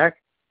check back.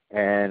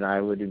 And I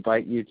would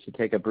invite you to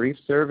take a brief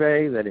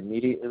survey that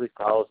immediately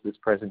follows this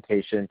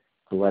presentation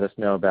to let us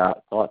know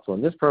about thoughts on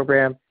this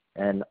program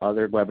and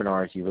other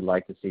webinars you would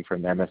like to see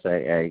from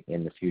MSAA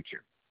in the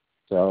future.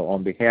 So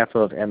on behalf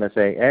of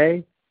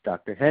MSAA,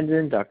 Dr.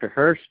 Hendin, Dr.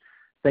 Hersh,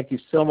 thank you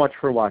so much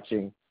for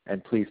watching,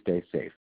 and please stay safe.